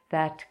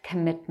that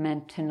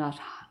commitment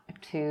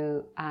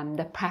to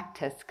the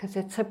practice, because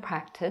it's a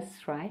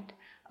practice, right,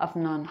 of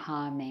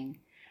non-harming.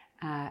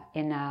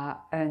 In our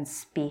own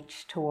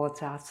speech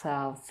towards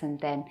ourselves, and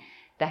then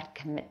that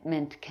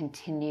commitment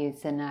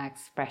continues in our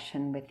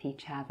expression with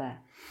each other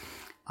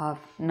of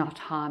not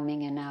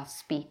harming in our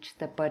speech.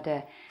 The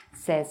Buddha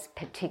says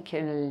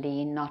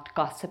particularly not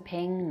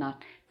gossiping,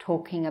 not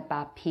talking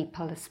about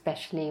people,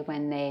 especially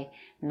when they're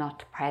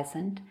not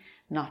present,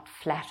 not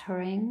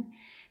flattering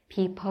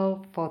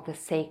people for the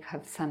sake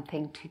of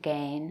something to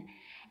gain,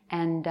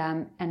 and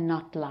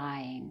not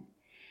lying.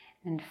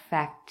 In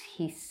fact,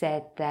 he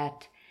said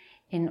that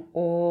in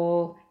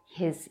all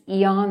his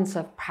eons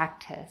of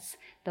practice,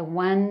 the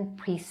one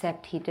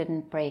precept he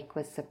didn't break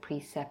was the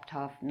precept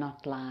of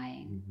not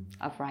lying,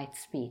 of right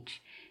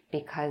speech,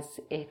 because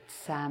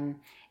it's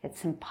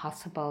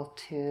impossible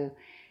to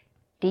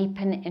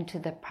deepen into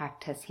the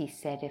practice, he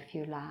said, if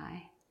you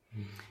lie.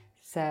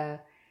 So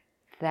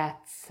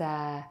that's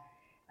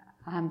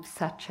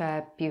such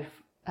a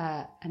beautiful,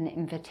 an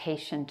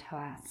invitation to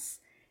us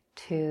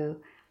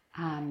to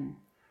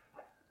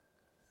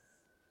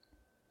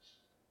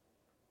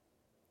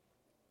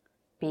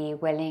be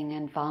willing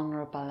and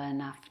vulnerable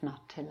enough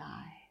not to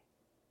lie.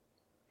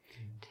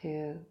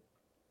 To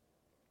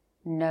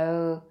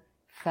know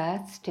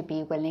first, to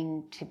be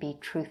willing to be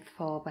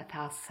truthful with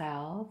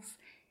ourselves,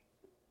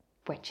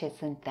 which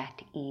isn't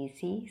that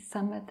easy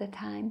some of the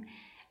time,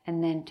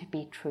 and then to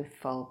be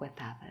truthful with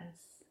others.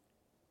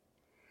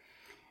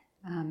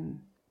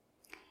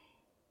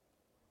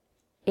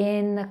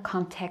 In the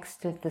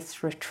context of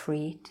this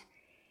retreat,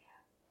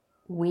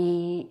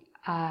 we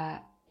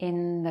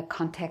in the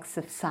context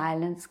of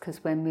silence,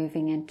 because we're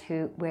moving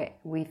into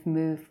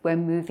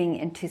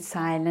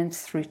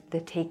silence through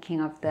the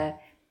taking of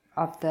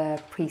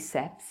the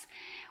precepts.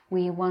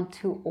 We want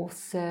to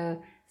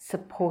also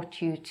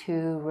support you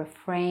to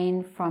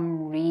refrain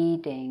from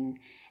reading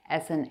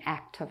as an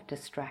act of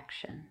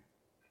distraction.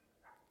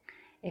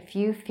 If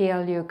you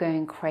feel you're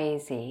going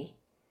crazy,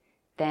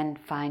 then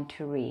fine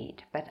to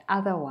read. But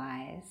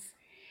otherwise,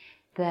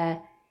 the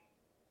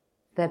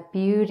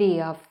beauty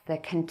of the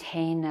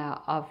container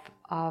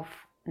of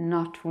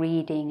not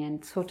reading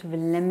and sort of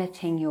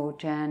limiting your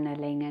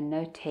journaling and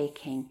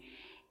note-taking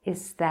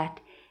is that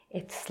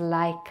it's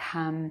like,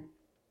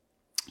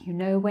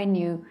 when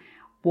you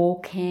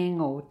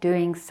walking or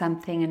doing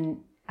something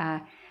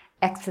and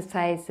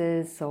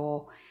exercises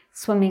or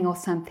swimming or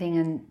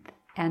something,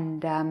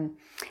 and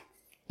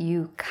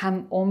you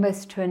come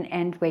almost to an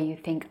end where you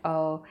think,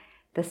 oh,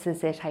 this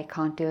is it, I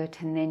can't do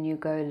it, and then you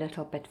go a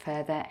little bit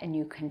further and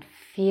you can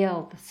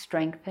feel the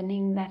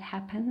strengthening that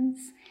happens.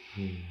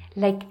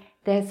 Like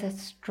there's a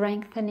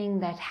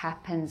strengthening that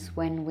happens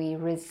when we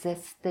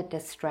resist the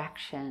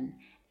distraction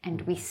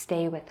and we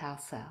stay with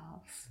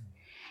ourselves.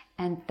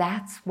 And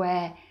that's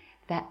where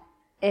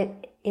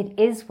it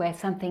is where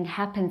something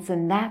happens,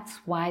 and that's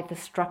why the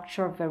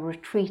structure of a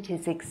retreat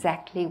is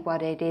exactly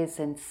what it is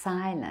in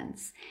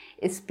silence,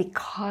 is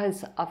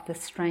because of the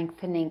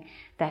strengthening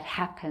that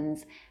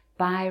happens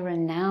by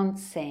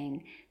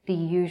renouncing the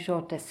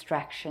usual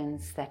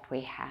distractions that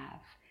we have.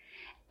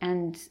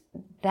 And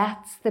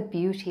that's the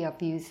beauty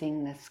of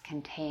using this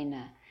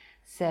container.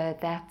 So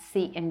that's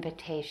the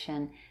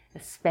invitation,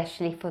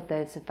 especially for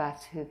those of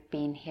us who've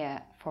been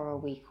here for a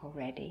week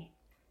already.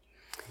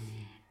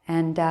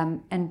 And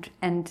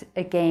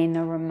again,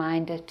 a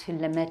reminder to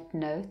limit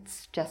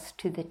notes just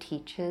to the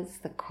teachers,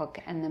 the cook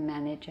and the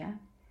manager.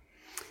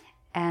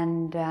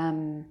 And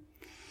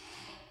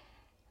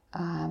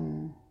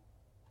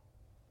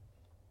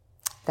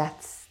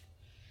that's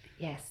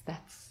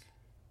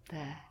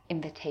the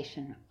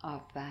invitation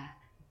of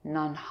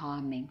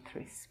non-harming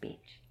through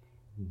speech.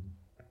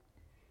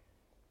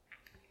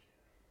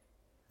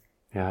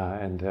 Yeah,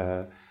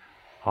 and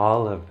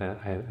all of that,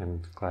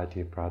 I'm glad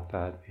you brought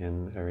that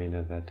in,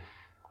 Irina, that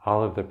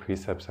all of the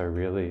precepts are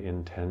really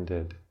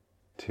intended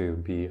to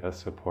be a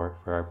support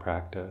for our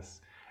practice.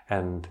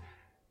 And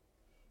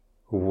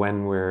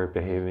when we're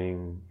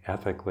behaving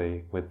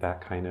ethically with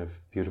that kind of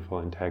beautiful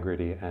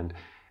integrity and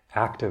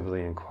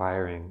actively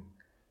inquiring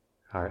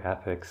our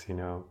ethics,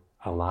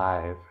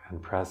 alive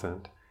and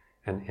present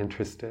and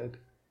interested,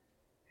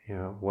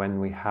 when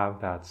we have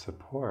that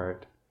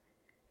support,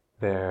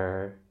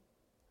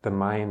 the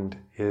mind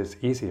is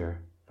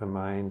easier, the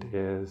mind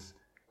is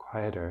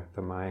quieter,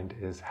 the mind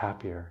is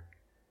happier.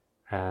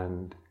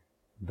 And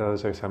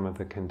those are some of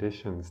the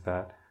conditions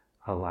that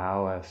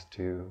allow us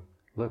to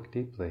look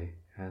deeply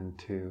and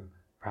to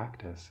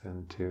practice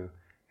and to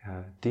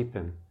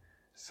deepen.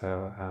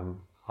 So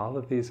all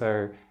of these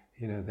are,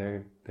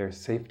 they're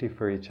safety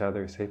for each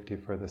other, safety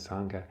for the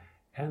Sangha,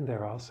 and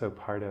they're also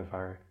part of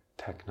our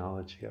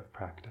technology of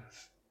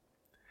practice.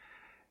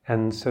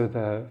 And so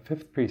the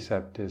fifth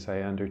precept is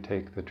I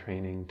undertake the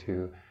training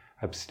to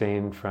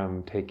abstain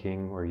from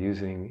taking or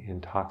using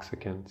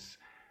intoxicants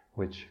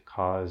which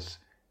cause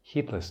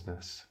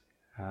heedlessness.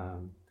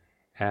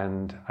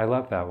 And I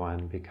love that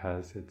one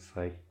because it's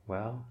like,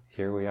 well,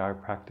 here we are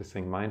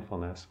practicing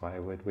mindfulness. Why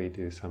would we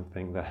do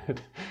something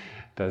that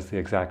does the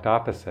exact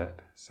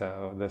opposite?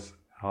 So this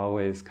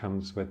always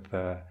comes with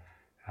the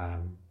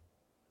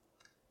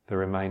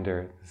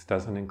reminder, this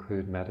doesn't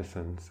include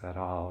medicines at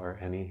all or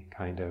any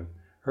kind of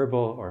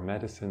herbal or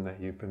medicine that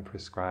you've been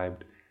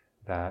prescribed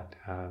that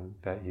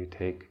you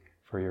take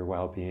for your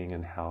well-being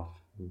and health.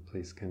 And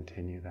please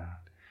continue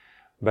that.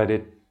 But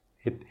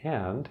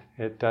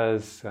it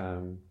does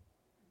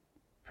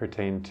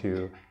pertain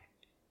to,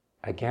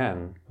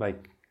 again,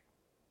 like,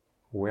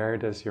 where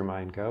does your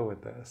mind go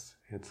with this?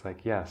 It's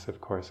like, yes, of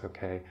course,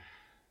 okay,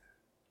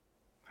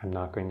 I'm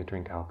not going to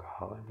drink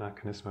alcohol, I'm not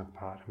going to smoke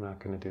pot, I'm not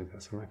going to do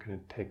this, I'm not going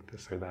to take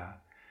this or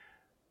that.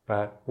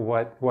 But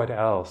what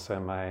else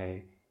am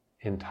I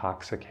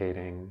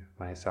intoxicating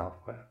myself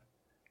with?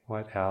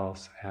 What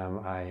else am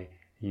I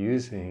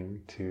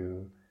using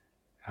to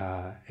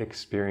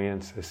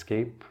experience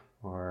escape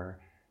or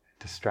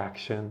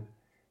distraction?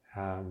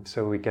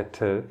 So we get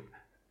to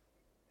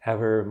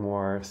ever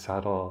more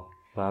subtle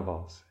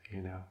levels,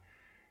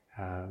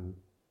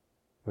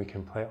 we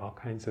can play all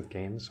kinds of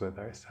games with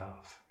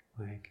ourselves.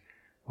 Like,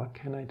 what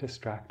can I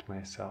distract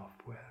myself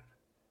with?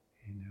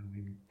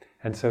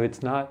 And so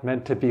it's not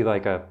meant to be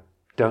like a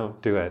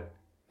don't do it,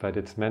 but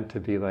it's meant to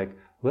be like,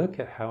 look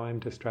at how I'm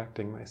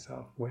distracting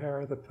myself. Where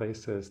are the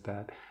places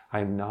that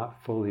I'm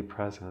not fully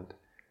present,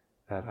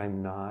 that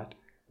I'm not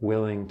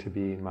willing to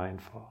be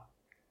mindful?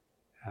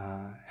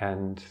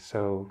 And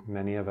so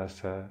many of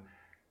us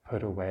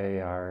put away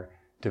our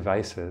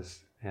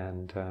devices,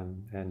 and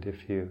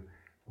if you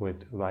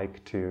would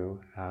like to,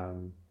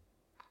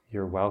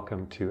 you're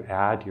welcome to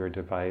add your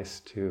device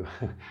to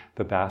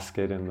the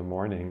basket in the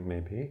morning,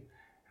 maybe,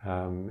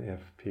 If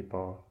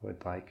people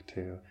would like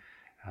to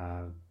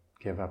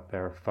give up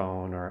their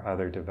phone or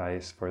other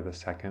device for the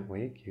second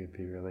week, you'd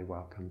be really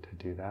welcome to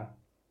do that.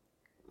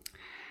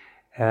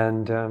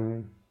 And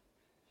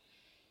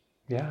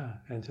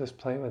and just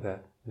play with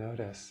it.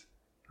 Notice,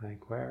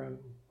 like,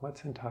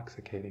 what's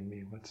intoxicating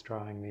me? What's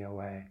drawing me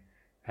away?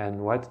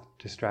 And what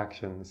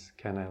distractions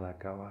can I let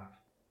go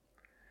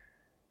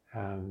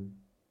of?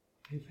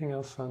 Anything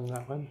else on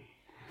that one?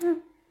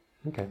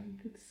 Okay.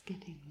 It's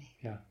getting me.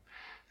 Yeah.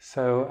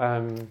 So,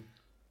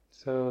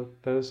 so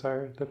those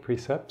are the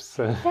precepts.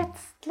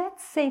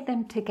 Let's say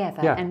them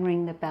together and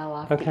ring the bell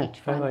after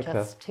each one, like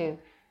just to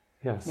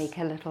make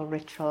a little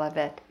ritual of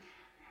it.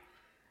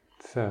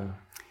 So,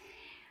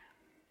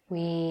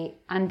 we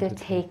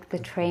undertake the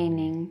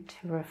training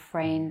to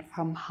refrain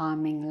from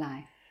harming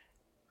life.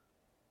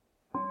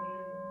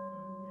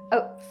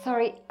 Oh,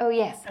 sorry. Oh,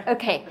 yes.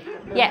 Okay.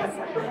 Yes.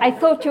 I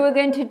thought you were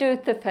going to do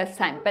it the first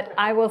time, but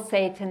I will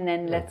say it and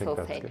then let's all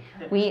say it.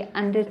 We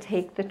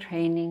undertake the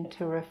training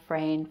to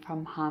refrain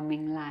from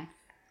harming life.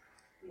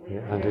 We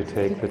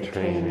undertake the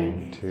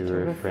training to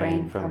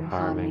refrain from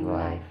harming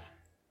life.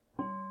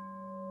 You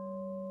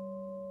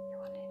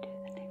want to do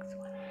the next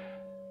one?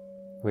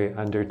 We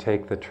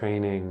undertake the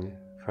training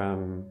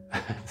from...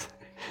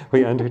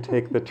 we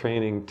undertake the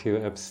training to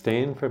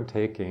abstain from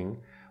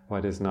taking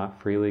what is not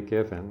freely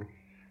given.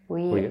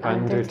 We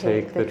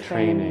undertake the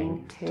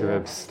training to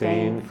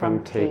abstain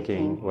from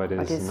taking what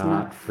is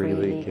not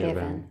freely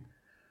given.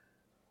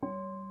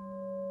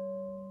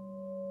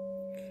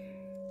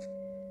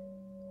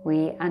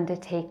 We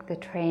undertake the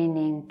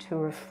training to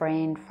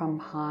refrain from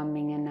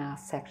harming in our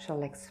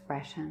sexual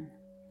expression.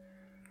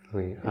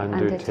 We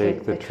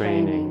undertake the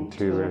training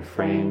to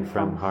refrain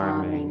from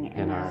harming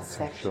in our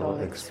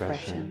sexual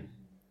expression.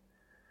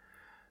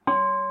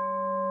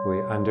 We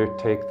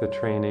undertake the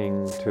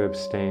training to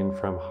abstain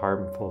from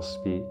harmful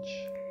speech.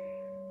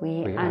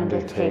 We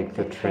undertake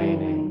the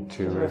training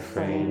to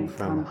refrain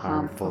from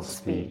harmful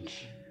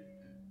speech.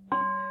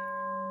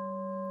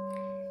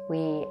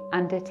 We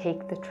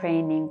undertake the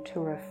training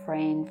to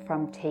refrain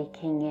from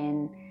taking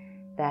in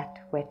that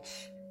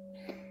which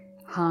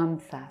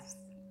harms us.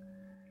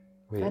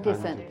 I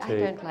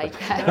don't like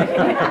that.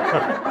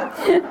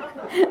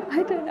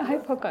 I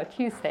forgot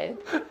you said.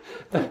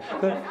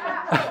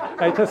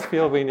 I just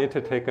feel we need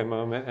to take a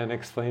moment and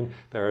explain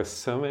there are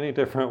so many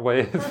different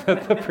ways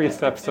that the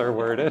precepts are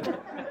worded.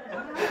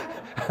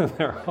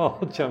 They're all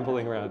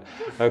jumbling around.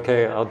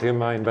 Okay, I'll do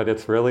mine, but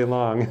it's really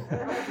long.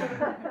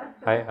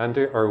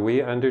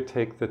 We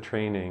undertake the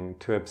training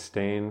to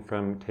abstain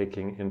from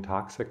taking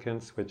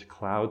intoxicants which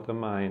cloud the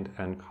mind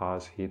and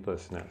cause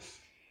heedlessness.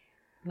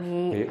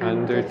 We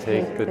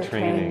undertake the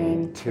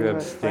training to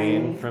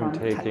abstain from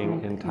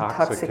taking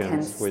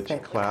intoxicants which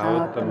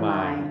cloud the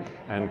mind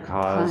and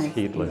cause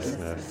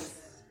heedlessness.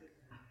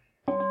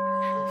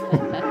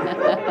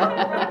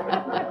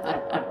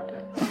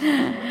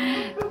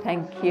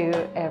 Thank you,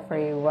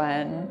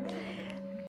 everyone.